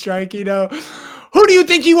hit the strike? Who do you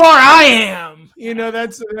think you are? I am.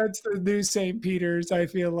 That's the new St. Peter's. I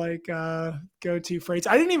feel like go-to phrase.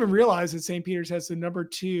 I didn't even realize that St. Peter's has the number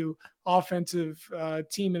 2 offensive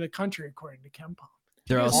team in the country, according to KenPom.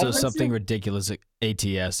 They're also something ridiculous at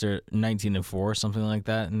ATS. They're 19-4 or something like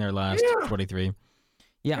that in their last 23.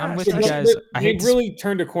 Yeah, I'm with you guys. They really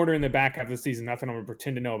turned a corner in the back half of the season. Nothing I'm going to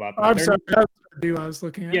pretend to know about them. I'm sorry. That's what I was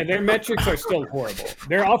looking at. Yeah, their metrics are still horrible.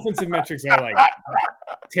 Their offensive metrics are like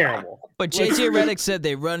terrible. But JJ Redick said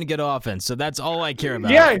they run good offense, so that's all I care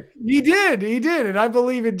about. Yeah, he did, and I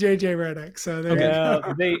believe in JJ Redick. So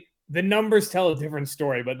the numbers tell a different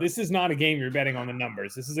story, but this is not a game you're betting on the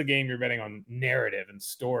numbers. This is a game you're betting on narrative and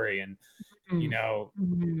story and,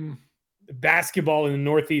 basketball in the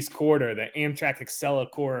Northeast Quarter, the Amtrak Excella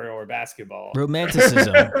corridor basketball.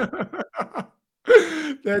 Romanticism.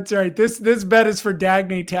 That's right. This bet is for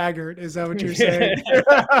Dagny Taggart. Is that what you're saying?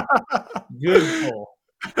 Good pull.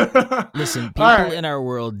 Listen, people in our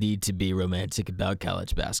world need to be romantic about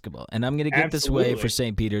college basketball. And I'm going to get this way for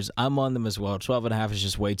St. Peter's. I'm on them as well. 12.5 is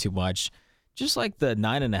just way too much. Just like the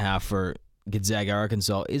 9.5 for Gonzaga,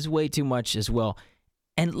 Arkansas is way too much as well.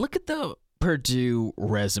 And look at the Purdue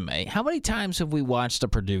resume. How many times have we watched a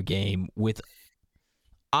Purdue game with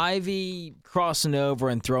Ivy crossing over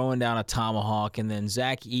and throwing down a tomahawk, and then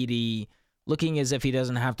Zach Edey looking as if he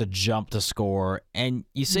doesn't have to jump to score, and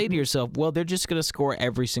you say to yourself, well, they're just going to score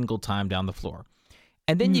every single time down the floor.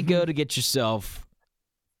 And then you go to get yourself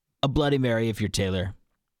a Bloody Mary if you're Taylor,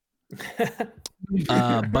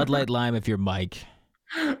 Bud Light Lime if you're Mike,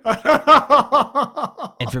 and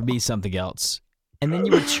for me, something else. And then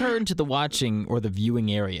you return to the watching or the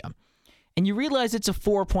viewing area, and you realize it's a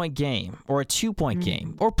 4-point game or a 2-point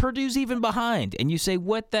game, or Purdue's even behind, and you say,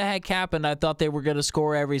 what the heck happened? I thought they were going to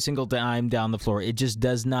score every single time down the floor. It just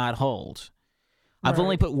does not hold. I've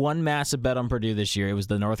only put one massive bet on Purdue this year. It was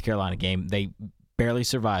the North Carolina game. They barely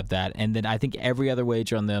survived that, and then I think every other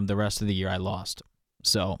wager on them the rest of the year I lost.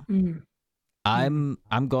 So I'm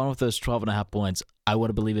going with those 12.5 points. I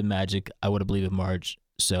want to believe in Magic. I want to believe in March.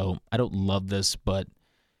 So I don't love this, but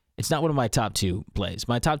it's not one of my top 2 plays.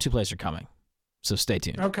 My top 2 plays are coming, so stay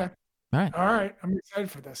tuned. Okay. All right. I'm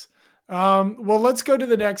excited for this. Well, let's go to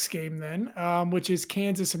the next game then, which is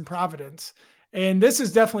Kansas and Providence. And this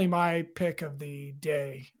is definitely my pick of the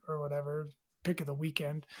day or whatever, pick of the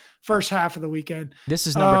weekend, first half of the weekend. This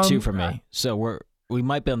is number 2 for me, so we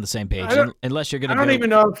might be on the same page, unless you're going to I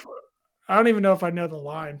don't even know if I know the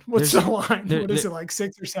line. What's the line? What is it, like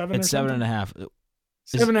 6 or 7? It's 7.5.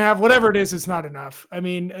 7.5, whatever it is, it's not enough. I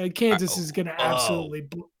mean, Kansas is going to absolutely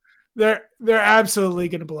They're absolutely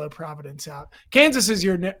going to blow Providence out. Kansas is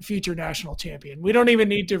your future national champion. We don't even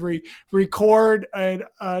need to record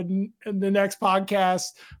the next podcast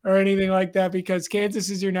or anything like that because Kansas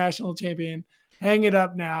is your national champion. Hang it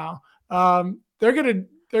up now. They're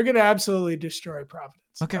gonna absolutely destroy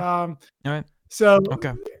Providence. Okay. All right. So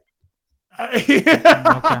okay.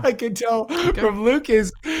 I can tell from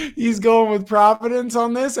Lucas, he's going with Providence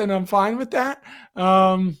on this, and I'm fine with that.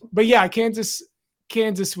 But yeah, Kansas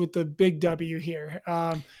with the big W here.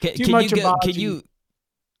 Can you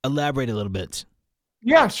elaborate a little bit?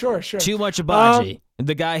 Yeah, sure. Too much Abaji,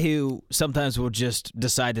 the guy who sometimes will just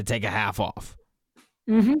decide to take a half off.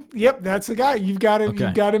 Mm-hmm. Yep, that's the guy. You've got him. Okay.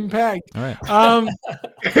 You've got him pegged. All right.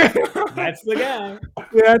 That's the guy.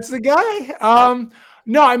 That's the guy.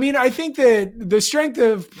 No, I mean, I think that the strength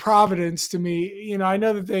of Providence to me, I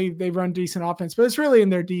know that they run decent offense, but it's really in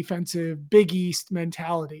their defensive Big East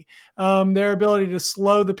mentality, their ability to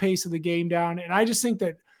slow the pace of the game down. And I just think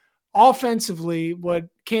that offensively, what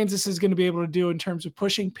Kansas is going to be able to do in terms of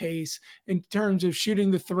pushing pace, in terms of shooting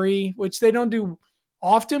the three, which they don't do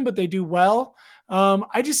often, but they do well.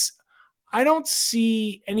 I don't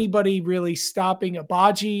see anybody really stopping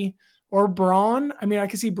Abaji or Braun. I mean, I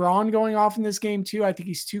can see Braun going off in this game too. I think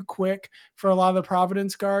he's too quick for a lot of the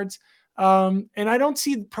Providence guards. And I don't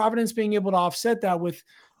see Providence being able to offset that with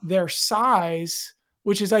their size,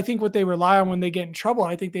 which is, I think, what they rely on when they get in trouble.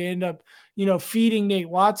 I think they end up, feeding Nate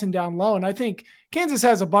Watson down low. And I think Kansas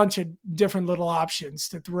has a bunch of different little options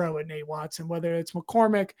to throw at Nate Watson, whether it's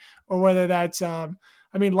McCormick or whether that's,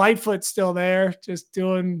 Lightfoot's still there, just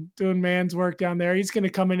doing man's work down there. He's going to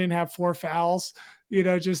come in and have 4 fouls,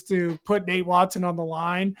 just to put Nate Watson on the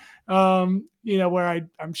line, where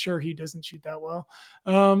I'm sure he doesn't shoot that well.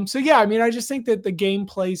 I just think that the game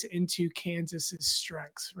plays into Kansas's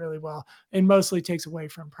strengths really well and mostly takes away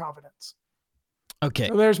from Providence. Okay.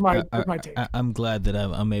 So there's my take. I'm glad that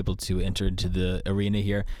I'm able to enter into the arena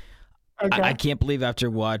here. Okay. I can't believe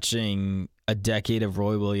after watching a decade of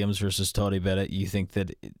Roy Williams versus Tony Bennett, you think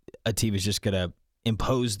that a team is just going to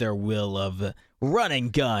impose their will of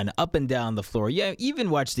running gun up and down the floor. Yeah,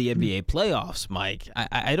 even watch the NBA playoffs, Mike.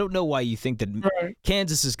 I don't know why you think that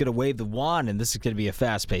Kansas is going to wave the wand and this is going to be a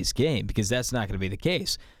fast-paced game, because that's not going to be the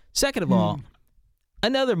case. Second of all,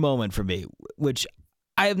 another moment for me, which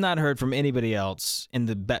I have not heard from anybody else in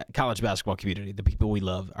the college basketball community, the people we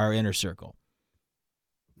love, our inner circle.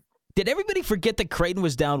 Did everybody forget that Creighton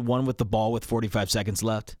was down 1 with the ball with 45 seconds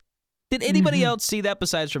left? Did anybody else see that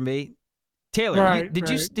besides from me? Taylor, did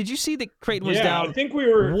you see that Creighton was down I think we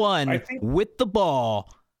were 1 with the ball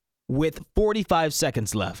with 45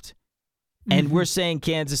 seconds left? And we're saying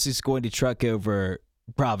Kansas is going to truck over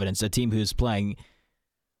Providence, a team who's playing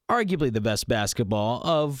arguably the best basketball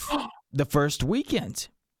of the first weekend.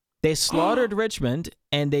 They slaughtered Richmond,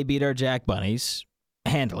 and they beat our Jack Bunnies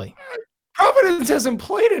handily. Providence hasn't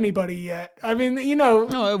played anybody yet. I mean,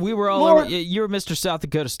 No, we were all over. You were Mr. South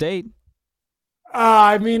Dakota State.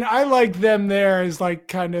 I like them there as like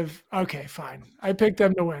kind of, okay, fine. I picked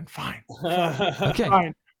them to win. Fine. Okay.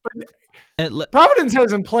 Fine. But Providence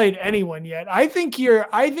hasn't played anyone yet. I think you're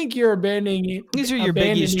abandoning. These are your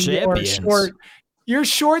Big East champions. You're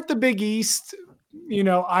short the Big East,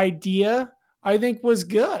 idea, I think was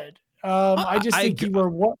good. I just think you were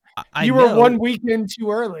 1 weekend too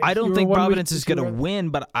early. I don't think Providence is going to win,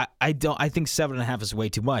 but I think 7.5 is way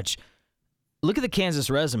too much. Look at the Kansas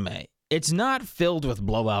resume. It's not filled with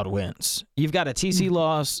blowout wins. You've got a TCU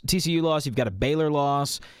loss. You've got a Baylor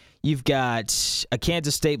loss. You've got a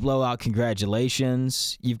Kansas State blowout.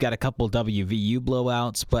 Congratulations. You've got a couple WVU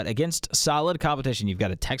blowouts, but against solid competition, you've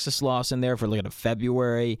got a Texas loss in there for looking at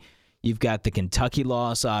February. You've got the Kentucky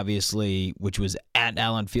loss, obviously, which was at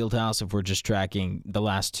Allen Fieldhouse if we're just tracking the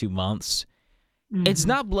last 2 months. It's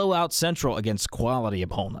not blowout central against quality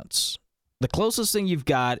opponents. The closest thing you've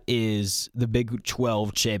got is the Big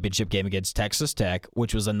 12 championship game against Texas Tech,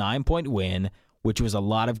 which was a 9-point win, which was a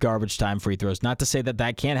lot of garbage time free throws. Not to say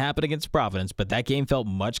that can't happen against Providence, but that game felt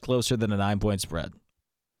much closer than a 9-point spread.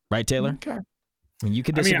 Right, Taylor? Okay. You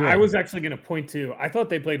could disagree. I was actually going to point to, I thought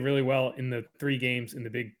they played really well in the 3 games in the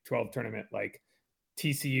Big 12 tournament, like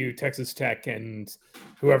TCU, Texas Tech, and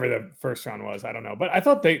whoever the first round was. I don't know. But I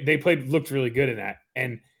thought they looked really good in that.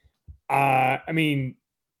 And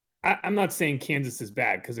I'm not saying Kansas is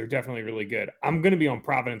bad because they're definitely really good. I'm going to be on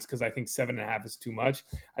Providence because I think 7.5 is too much.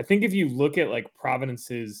 I think if you look at like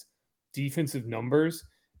Providence's defensive numbers,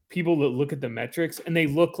 people that look at the metrics and they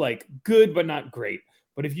look like good but not great.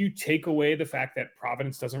 But if you take away the fact that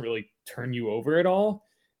Providence doesn't really turn you over at all,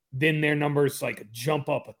 then their numbers like jump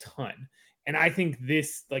up a ton. And I think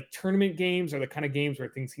this like tournament games are the kind of games where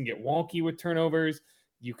things can get wonky with turnovers.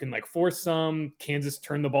 you can like force some. Kansas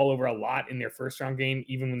turned the ball over a lot in their first round game,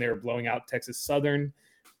 even when they were blowing out Texas Southern.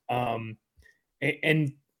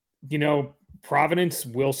 And you know, Providence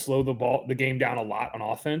will slow the game down a lot on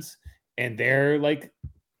offense, and they're like,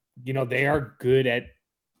 you know, they are good at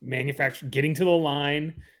getting to the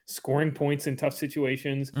line, scoring points in tough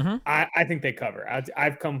situations. Mm-hmm. I think they cover.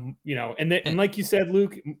 I've come, you know, and like you said,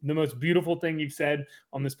 Luke, the most beautiful thing you've said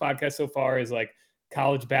on this podcast so far is like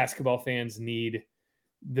college basketball fans need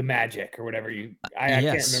the magic or whatever I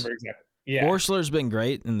can't remember exactly. Yeah. Orsler's been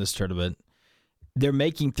great in this tournament. They're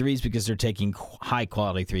making threes because they're taking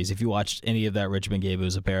high-quality threes. If you watched any of that Richmond game, it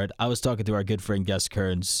was apparent. I was talking to our good friend Gus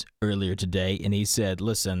Kearns earlier today, and he said,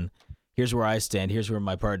 listen, here's where I stand. Here's where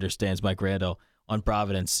my partner stands, Mike Randall, on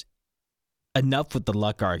Providence. Enough with the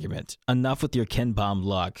luck argument. Enough with your Ken Pom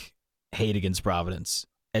luck hate against Providence.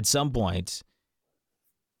 At some point,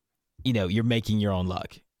 you know, you're making your own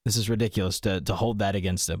luck. This is ridiculous to hold that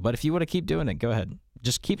against them. But if you want to keep doing it, go ahead.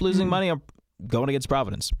 Just keep losing money on going against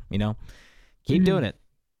Providence, you know? Keep doing it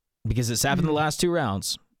because it's happened the last 2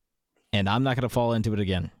 rounds, and I'm not going to fall into it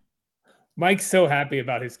again. Mike's so happy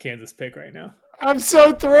about his Kansas pick right now. I'm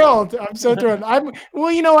so thrilled.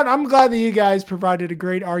 Well, you know what? I'm glad that you guys provided a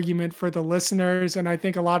great argument for the listeners, and I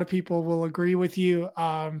think a lot of people will agree with you.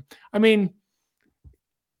 I mean,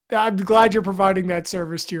 I'm glad you're providing that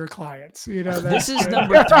service to your clients. You know, this is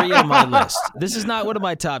number 3 on my list. This is not one of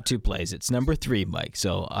my top 2 plays. It's number 3, Mike.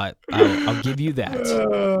 So I'll give you that.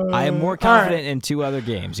 I am more confident in 2 other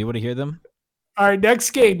games. You want to hear them? All right,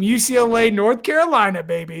 next game, UCLA, North Carolina,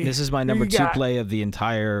 baby. This is my number 2 play of the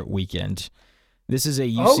entire weekend. This is a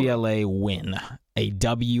UCLA win, a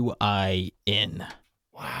W-I-N.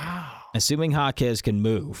 Wow. Assuming Jaquez can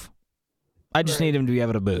move. I just need him to be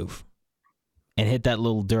able to move and hit that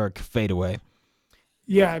little Dirk fadeaway.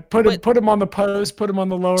 Yeah, put him on the post, put him on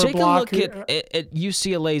the lower block. Take a look at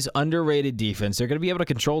UCLA's underrated defense. They're going to be able to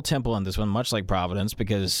control tempo on this one, much like Providence,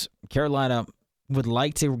 because Carolina would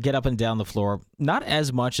like to get up and down the floor, not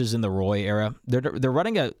as much as in the Roy era. They're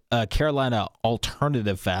running a Carolina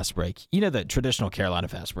alternative fast break. You know the traditional Carolina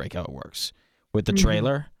fast break, how it works with the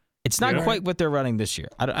trailer. It's not quite what they're running this year.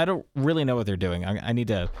 I don't really know what they're doing. I need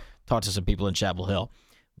to talk to some people in Chapel Hill.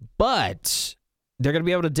 But they're going to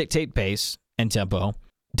be able to dictate pace and tempo.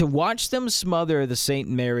 To watch them smother the St.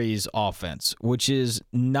 Mary's offense, which is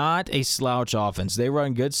not a slouch offense. They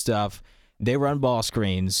run good stuff. They run ball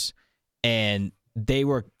screens, and they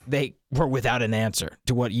were without an answer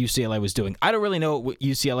to what UCLA was doing. I don't really know what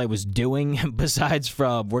UCLA was doing besides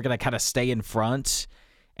from we're going to kind of stay in front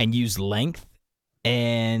and use length,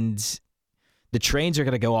 and the trains are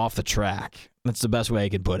going to go off the track. That's the best way I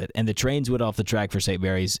could put it. And the trains went off the track for St.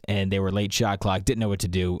 Mary's, and they were late shot clock, didn't know what to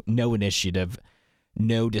do, no initiative,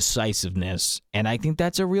 no decisiveness. And I think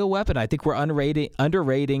that's a real weapon. I think we're underrating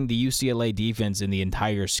the UCLA defense in the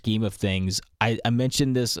entire scheme of things. I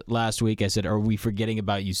mentioned this last week. I said, are we forgetting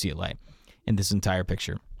about UCLA in this entire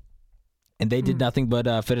picture? And they did nothing but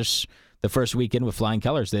finish the first weekend with flying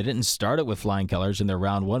colors. They didn't start it with flying colors in their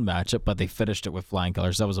round 1 matchup, but they finished it with flying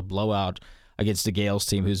colors. That was a blowout against the Gales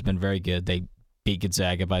team, who's been very good. They beat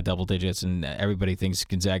Gonzaga by double digits, and everybody thinks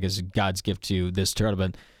Gonzaga is God's gift to this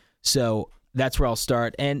tournament. So that's where I'll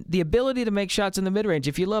start. And the ability to make shots in the mid-range.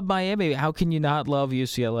 If you love Miami, how can you not love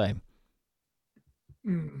UCLA?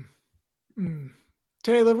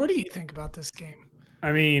 Taylor, what do you think about this game?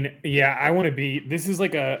 I mean, yeah, this is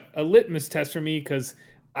like a litmus test for me because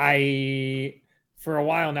for a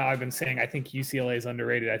while now, I've been saying I think UCLA is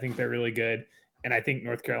underrated. I think they're really good, and I think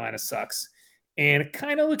North Carolina sucks. And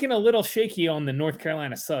kind of looking a little shaky on the North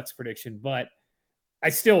Carolina sucks prediction, but I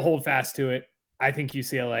still hold fast to it. I think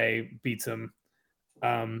UCLA beats them.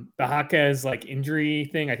 The Jaquez injury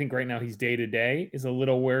thing, I think right now he's day-to-day, is a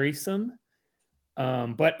little worrisome.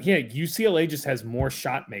 But yeah, UCLA just has more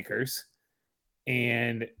shot makers,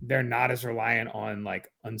 and they're not as reliant on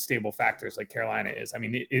unstable factors like Carolina is. I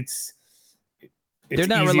mean, they're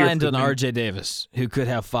not reliant on RJ Davis, who could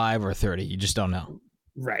have 5 or 30. You just don't know.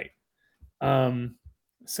 Right.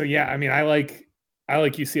 So yeah, I mean, I like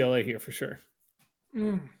UCLA here for sure.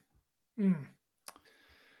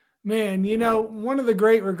 Man, you know, one of the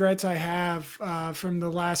great regrets I have from the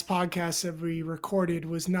last podcast that we recorded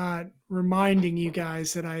was not reminding you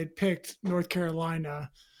guys that I had picked North Carolina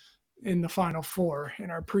in the Final Four in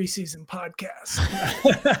our preseason podcast.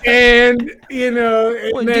 And, you know,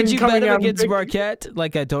 did you bet him against Marquette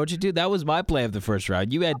like I told you to? That was my play of the first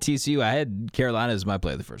round. You had TCU. I had Carolina as my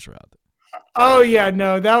play of the first round. Oh yeah,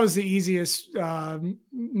 no, that was the easiest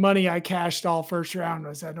money I cashed all first round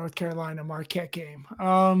was that North Carolina Marquette game.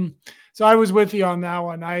 So I was with you on that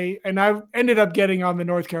one. I ended up getting on the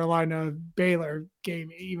North Carolina Baylor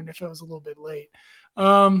game, even if it was a little bit late.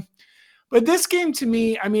 But this game to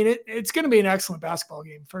me, I mean, it's going to be an excellent basketball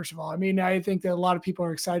game. First of all, I mean, I think that a lot of people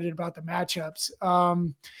are excited about the matchups.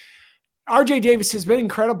 RJ Davis has been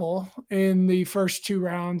incredible in the first 2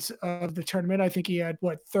 rounds of the tournament. I think he had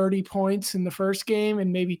 30 points in the first game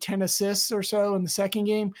and maybe 10 assists or so in the second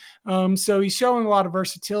game. So he's showing a lot of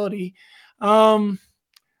versatility.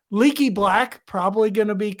 Leaky Black probably going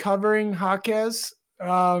to be covering Jaquez.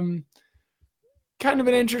 Kind of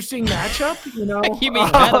an interesting matchup, you know. You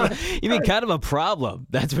mean kind of a problem?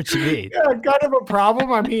 That's what you mean. Yeah, kind of a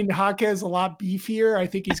problem. I mean, Jaquez is a lot beefier. I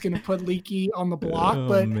think he's going to put Leaky on the block,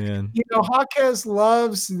 but man. you know, Jaquez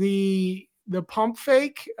loves the pump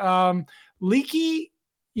fake. Leaky,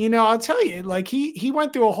 you know, I'll tell you, like he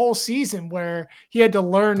went through a whole season where he had to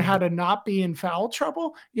learn how to not be in foul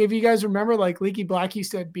trouble. If you guys remember, like Leaky Black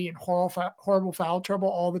used to be in horrible foul trouble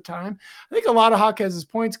all the time. I think a lot of Jaquez's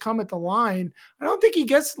points come at the line. I don't think he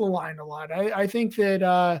gets to the line a lot. I think that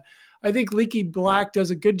I think Leaky Black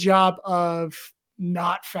does a good job of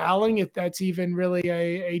not fouling, if that's even really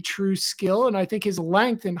a true skill. And I think his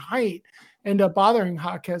length and height end up bothering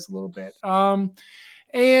Jaquez a little bit.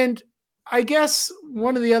 And I guess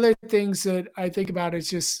one of the other things that I think about is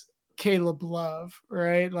just Caleb Love,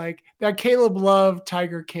 right? Like that Caleb Love,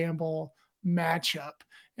 Tiger Campbell matchup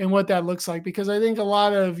and what that looks like, because I think a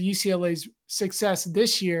lot of UCLA's success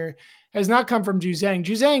this year has not come from Juzang.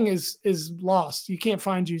 Juzang is lost. You can't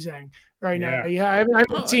find Juzang right now. Yeah, I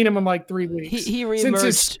haven't seen him in like 3 weeks. He reemerged since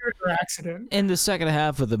his scooter accident. In the second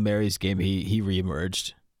half of the Mary's game. He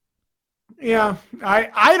reemerged. Yeah,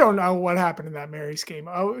 I don't know what happened in that Mary's game.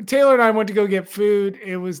 Taylor and I went to go get food.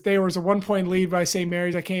 There was a 1-point lead by St.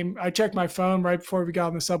 Mary's. I checked my phone right before we got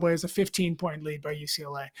on the subway. It was a 15-point lead by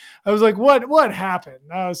UCLA. I was like, what happened?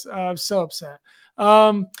 I was so upset.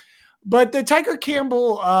 But the Tiger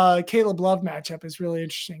Campbell Caleb Love matchup is really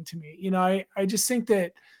interesting to me. You know, I just think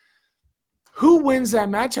that who wins that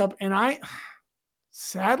matchup, and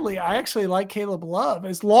sadly I actually like Caleb Love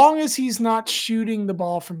as long as he's not shooting the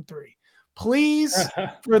ball from 3. Please,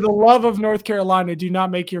 for the love of North Carolina, do not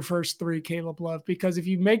make your first 3 Caleb Love, because if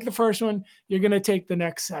you make the first one, you're going to take the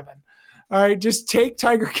next 7. All right, just take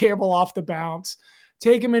Tiger Campbell off the bounce,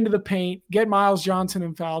 take him into the paint, get Miles Johnson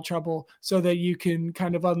in foul trouble so that you can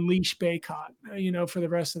kind of unleash Bacot, you know, for the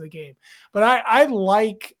rest of the game. But I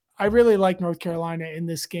really like North Carolina in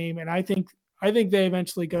this game, and I think they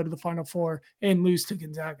eventually go to the Final Four and lose to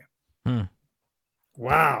Gonzaga.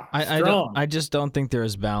 Wow. I just don't think they're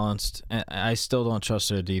as balanced. I still don't trust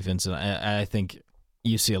their defense. And I think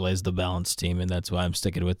UCLA is the balanced team, and that's why I'm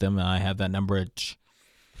sticking with them. And I have that number at,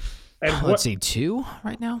 let's see, 2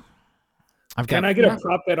 right now. Can I get a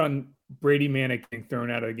prop bet on Brady Manek being thrown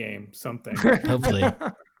out of the game? Something. Hopefully.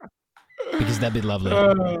 Because that'd be lovely.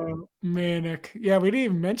 Manek. Yeah, we didn't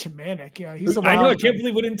even mention Manek. Yeah, he's the I know. I can't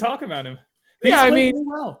believe we didn't talk about him. Yeah, I mean,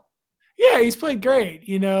 well. Yeah, he's played great.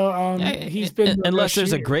 You know, he's been unless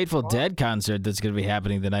there's a Grateful Dead concert that's going to be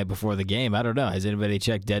happening the night before the game. I don't know. Has anybody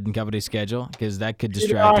checked Dead and Company's schedule? Because that could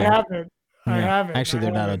distract him. I haven't. Actually,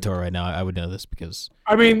 they're not on tour right now. I would know this because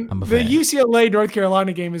the UCLA North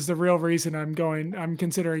Carolina game is the real reason I'm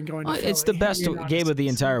considering going to Philly. It's the best game of the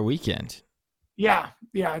entire weekend. Yeah,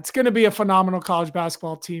 it's going to be a phenomenal college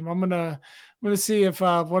basketball team. I'm gonna see if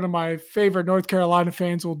one of my favorite North Carolina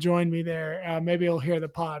fans will join me there. Maybe he'll hear the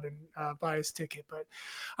pod and buy his ticket. But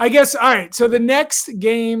I guess, all right, so the next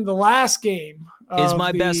game, the last game. Is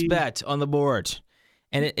my best bet on the board.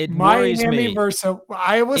 And it worries me. Miami versus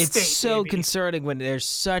Iowa State. It's so concerning when there's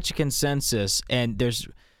such consensus and there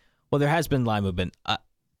has been line movement.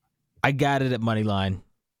 I got it at money line,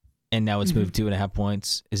 and now it's moved 2.5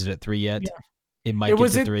 points. Is it at 3 yet? Yeah. It might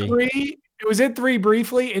get to 3. It was at 3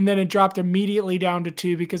 briefly, and then it dropped immediately down to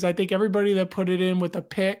 2 because I think everybody that put it in with a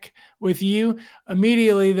pick with you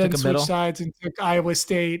immediately then switched sides and took Iowa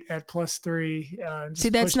State at +3. See,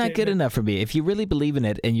 that's not good enough for me. If you really believe in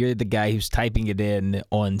it and you're the guy who's typing it in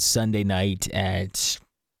on Sunday night at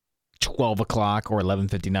 12 o'clock or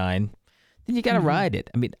 11:59, then you got to ride it.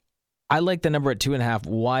 I mean, I like the number at 2.5.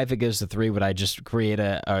 Why, if it goes to 3, would I just create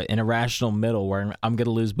an irrational middle where I'm going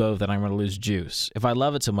to lose both and I'm going to lose juice? If I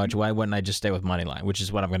love it so much, why wouldn't I just stay with money line, which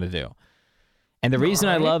is what I'm going to do? And the reason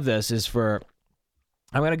I love this is I'm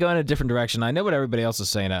going to go in a different direction. I know what everybody else is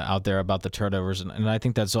saying out there about the turnovers, and I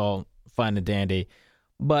think that's all fine and dandy.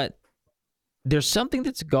 But there's something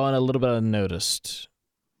that's gone a little bit unnoticed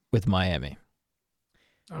with Miami.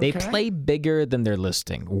 They Okay. play bigger than they're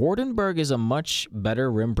listing. Wardenberg is a much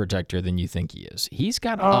better rim protector than you think he is. He's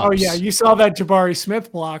got Oh ups. yeah, you saw that Jabari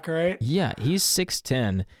Smith block, right? Yeah, he's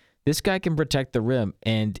 6'10". This guy can protect the rim,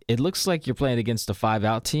 and it looks like you're playing against a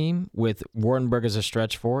 5-out team with Wardenberg as a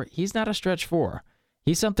stretch 4. He's not a stretch 4.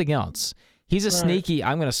 He's something else. He's a Right. sneaky,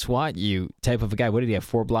 I'm going to swat you type of a guy. What did he have,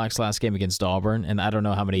 4 blocks last game against Auburn? And I don't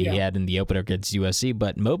know how many he had in the opener against USC,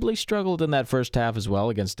 but Mobley struggled in that first half as well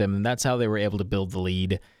against him, and that's how they were able to build the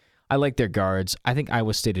lead. I like their guards. I think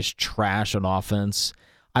Iowa State is trash on offense.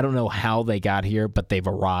 I don't know how they got here, but they've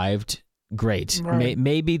arrived. Great. Right.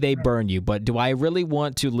 Maybe they burn you, but do I really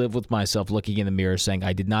want to live with myself looking in the mirror saying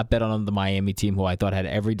I did not bet on the Miami team who I thought had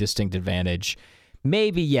every distinct advantage?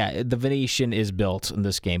 Maybe, yeah, the Venetian is built in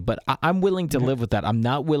this game, but I'm willing to live with that. I'm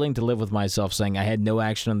not willing to live with myself saying I had no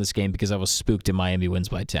action on this game because I was spooked and Miami wins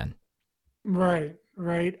by 10. Right.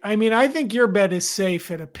 I mean, I think your bet is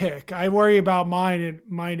safe at a pick. I worry about mine at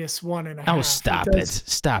 -1.5. Oh, stop it.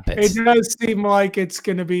 Stop it. It does seem like it's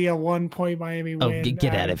going to be a 1-point Miami win. Oh,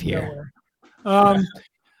 get out of here.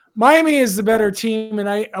 Miami is the better team,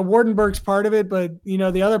 and Wardenberg's part of it, but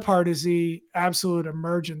the other part is the absolute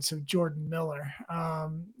emergence of Jordan Miller.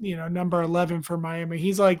 Number 11 for Miami.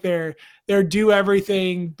 He's like their do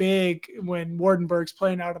everything big when Wardenberg's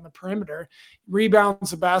playing out on the perimeter.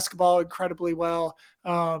 Rebounds the basketball incredibly well.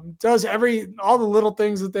 Does all the little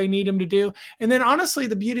things that they need him to do. And then honestly,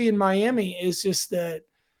 the beauty in Miami is just that,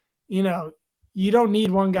 you don't need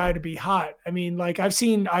one guy to be hot. I mean, like I've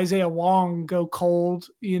seen Isaiah Wong go cold,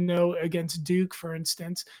 against Duke, for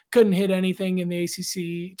instance. Couldn't hit anything in the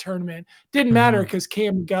ACC tournament. Didn't matter because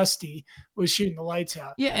Cam Gusty was shooting the lights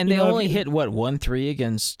out. Yeah, and they only hit, 1-3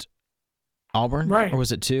 against Auburn? Right. Or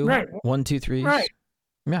was it 2? Right. 1, 2, 3? Right.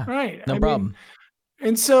 Yeah. Right. No problem.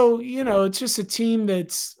 And so, it's just a team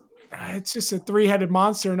it's just a three-headed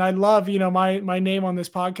monster. And I love, my name on this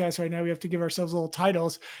podcast right now, we have to give ourselves little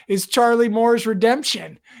titles, is Charlie Moore's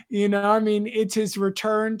redemption. It's his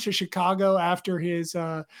return to Chicago after his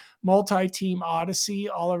multi-team odyssey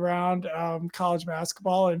all around college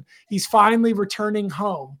basketball. And he's finally returning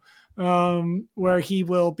home, where he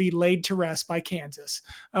will be laid to rest by Kansas.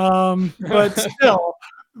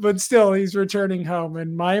 But still, he's returning home,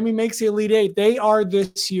 and Miami makes the Elite Eight. They are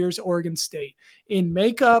this year's Oregon State in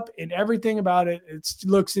makeup and everything about it. It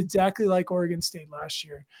looks exactly like Oregon State last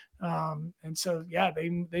year, and so yeah,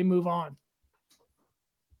 they move on.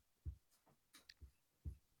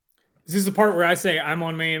 Is this the part where I say I'm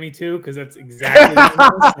on Miami too? Because that's exactly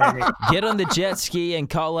what I'm saying. Get on the jet ski and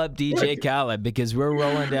call up DJ Khaled because we're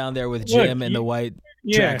rolling down there with Jim in the white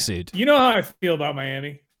tracksuit. You know how I feel about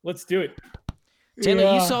Miami. Let's do it.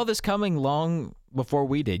 Taylor, you saw this coming long before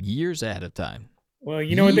we did, years ahead of time. Well,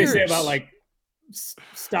 you know what they say about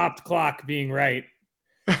stopped clock being right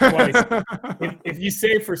twice. if you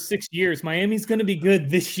say for 6 years, Miami's going to be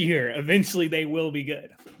good this year, eventually they will be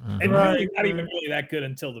good. Mm-hmm. And really not even really that good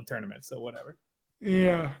until the tournament, so whatever.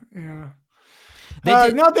 Yeah. No,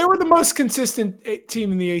 they were the most consistent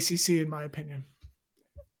team in the ACC, in my opinion.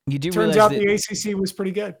 Turns out the ACC was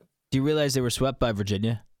pretty good. Do you realize they were swept by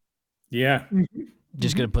Virginia? Yeah.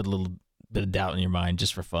 Just going to put a little bit of doubt in your mind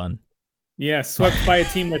just for fun. Yeah, swept by a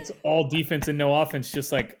team that's all defense and no offense,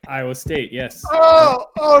 just like Iowa State, yes.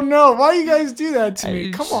 Oh no. Why you guys do that to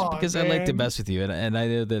me? Come on, because man. I like to mess with you, and I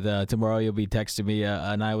know that tomorrow you'll be texting me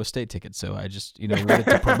an Iowa State ticket, so I just wanted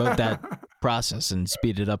to promote that process and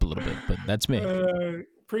speed it up a little bit, but that's me.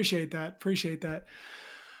 Appreciate that.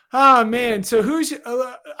 Oh, man. So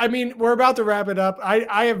we're about to wrap it up.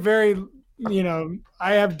 I have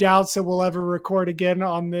I have doubts that we'll ever record again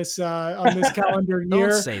on this calendar year.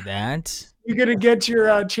 Don't say that. You gonna get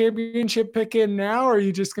your championship pick in now, or are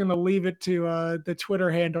you just gonna leave it to the Twitter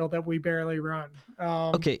handle that we barely run?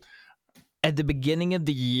 Okay. At the beginning of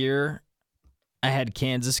the year, I had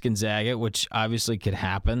Kansas Gonzaga, which obviously could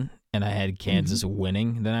happen, and I had Kansas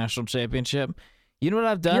winning the national championship. You know what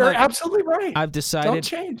I've done? You're absolutely right. I've decided. Don't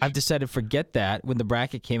change. I've decided forget that. When the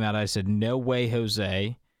bracket came out, I said no way,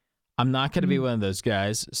 Jose. I'm not going to be one of those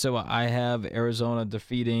guys. So I have Arizona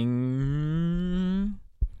defeating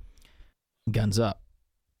Guns Up,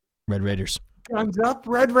 Red Raiders. Guns Up,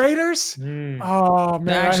 Red Raiders? Oh,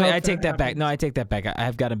 man. Actually, I take that back. No, I take that back. I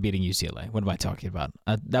have got them beating UCLA. What am I talking about?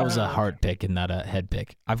 That was a heart pick and not a head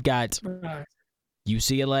pick. I've got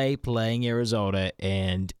UCLA playing Arizona,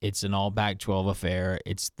 and it's an all Pac-12 affair.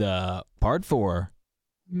 It's the part 4.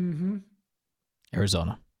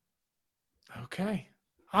 Arizona. Okay.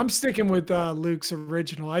 I'm sticking with Luke's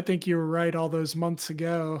original. I think you were right all those months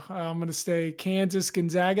ago. I'm going to stay Kansas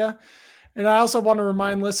Gonzaga. And I also want to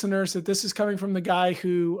remind listeners that this is coming from the guy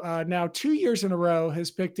who now 2 years in a row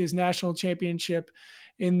has picked his national championship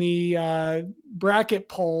in the bracket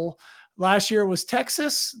poll. Last year it was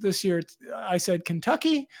Texas. This year I said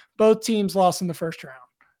Kentucky. Both teams lost in the first round.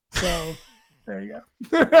 So there you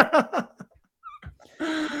go.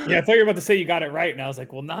 Yeah, I thought you were about to say you got it right, and I was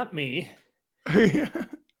like, well, not me. Yeah.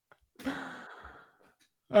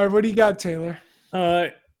 All right, what do you got, Taylor?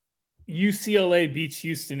 UCLA beats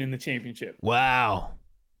Houston in the championship. Wow.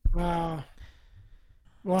 Wow.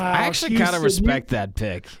 I actually kind of respect that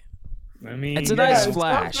pick. I mean, it's a nice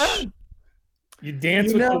flash. You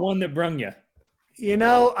dance with the one that brung you. You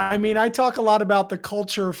know, I mean, I talk a lot about the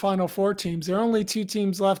culture of Final Four teams. There are only 2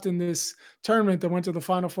 teams left in this tournament that went to the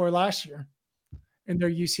Final Four last year. And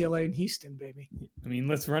they're UCLA and Houston, baby. I mean,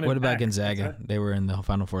 let's run it. What about Gonzaga? They were in the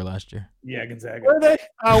Final Four last year. Yeah, Gonzaga. Were they?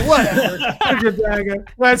 Oh, whatever. Gonzaga.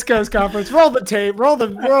 West Coast Conference. Roll the tape. Roll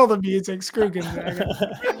the music. Screw Gonzaga.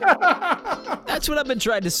 That's what I've been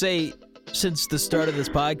trying to say since the start of this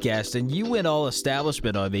podcast, and you went all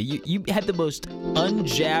establishment on me. You had the most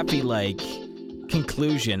unjappy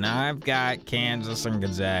conclusion. I've got Kansas and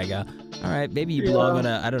Gonzaga. All right, maybe you belong on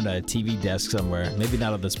a TV desk somewhere. Maybe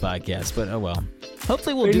not on this podcast, but oh well.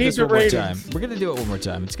 Hopefully we'll do this one more time. We're going to do it one more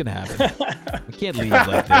time. It's going to happen. We can't leave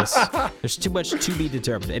like this. There's too much to be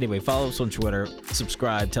determined. Anyway, follow us on Twitter.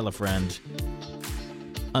 Subscribe. Tell a friend.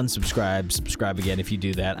 Unsubscribe. Subscribe again if you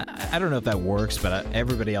do that. I don't know if that works, but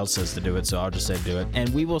everybody else says to do it, so I'll just say do it. And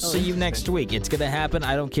we will see you next week. It's going to happen.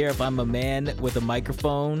 I don't care if I'm a man with a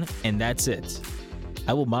microphone, and that's it.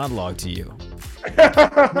 I will monologue to you.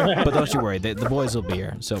 But don't you worry. The boys will be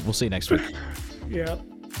here, so we'll see you next week. Yeah.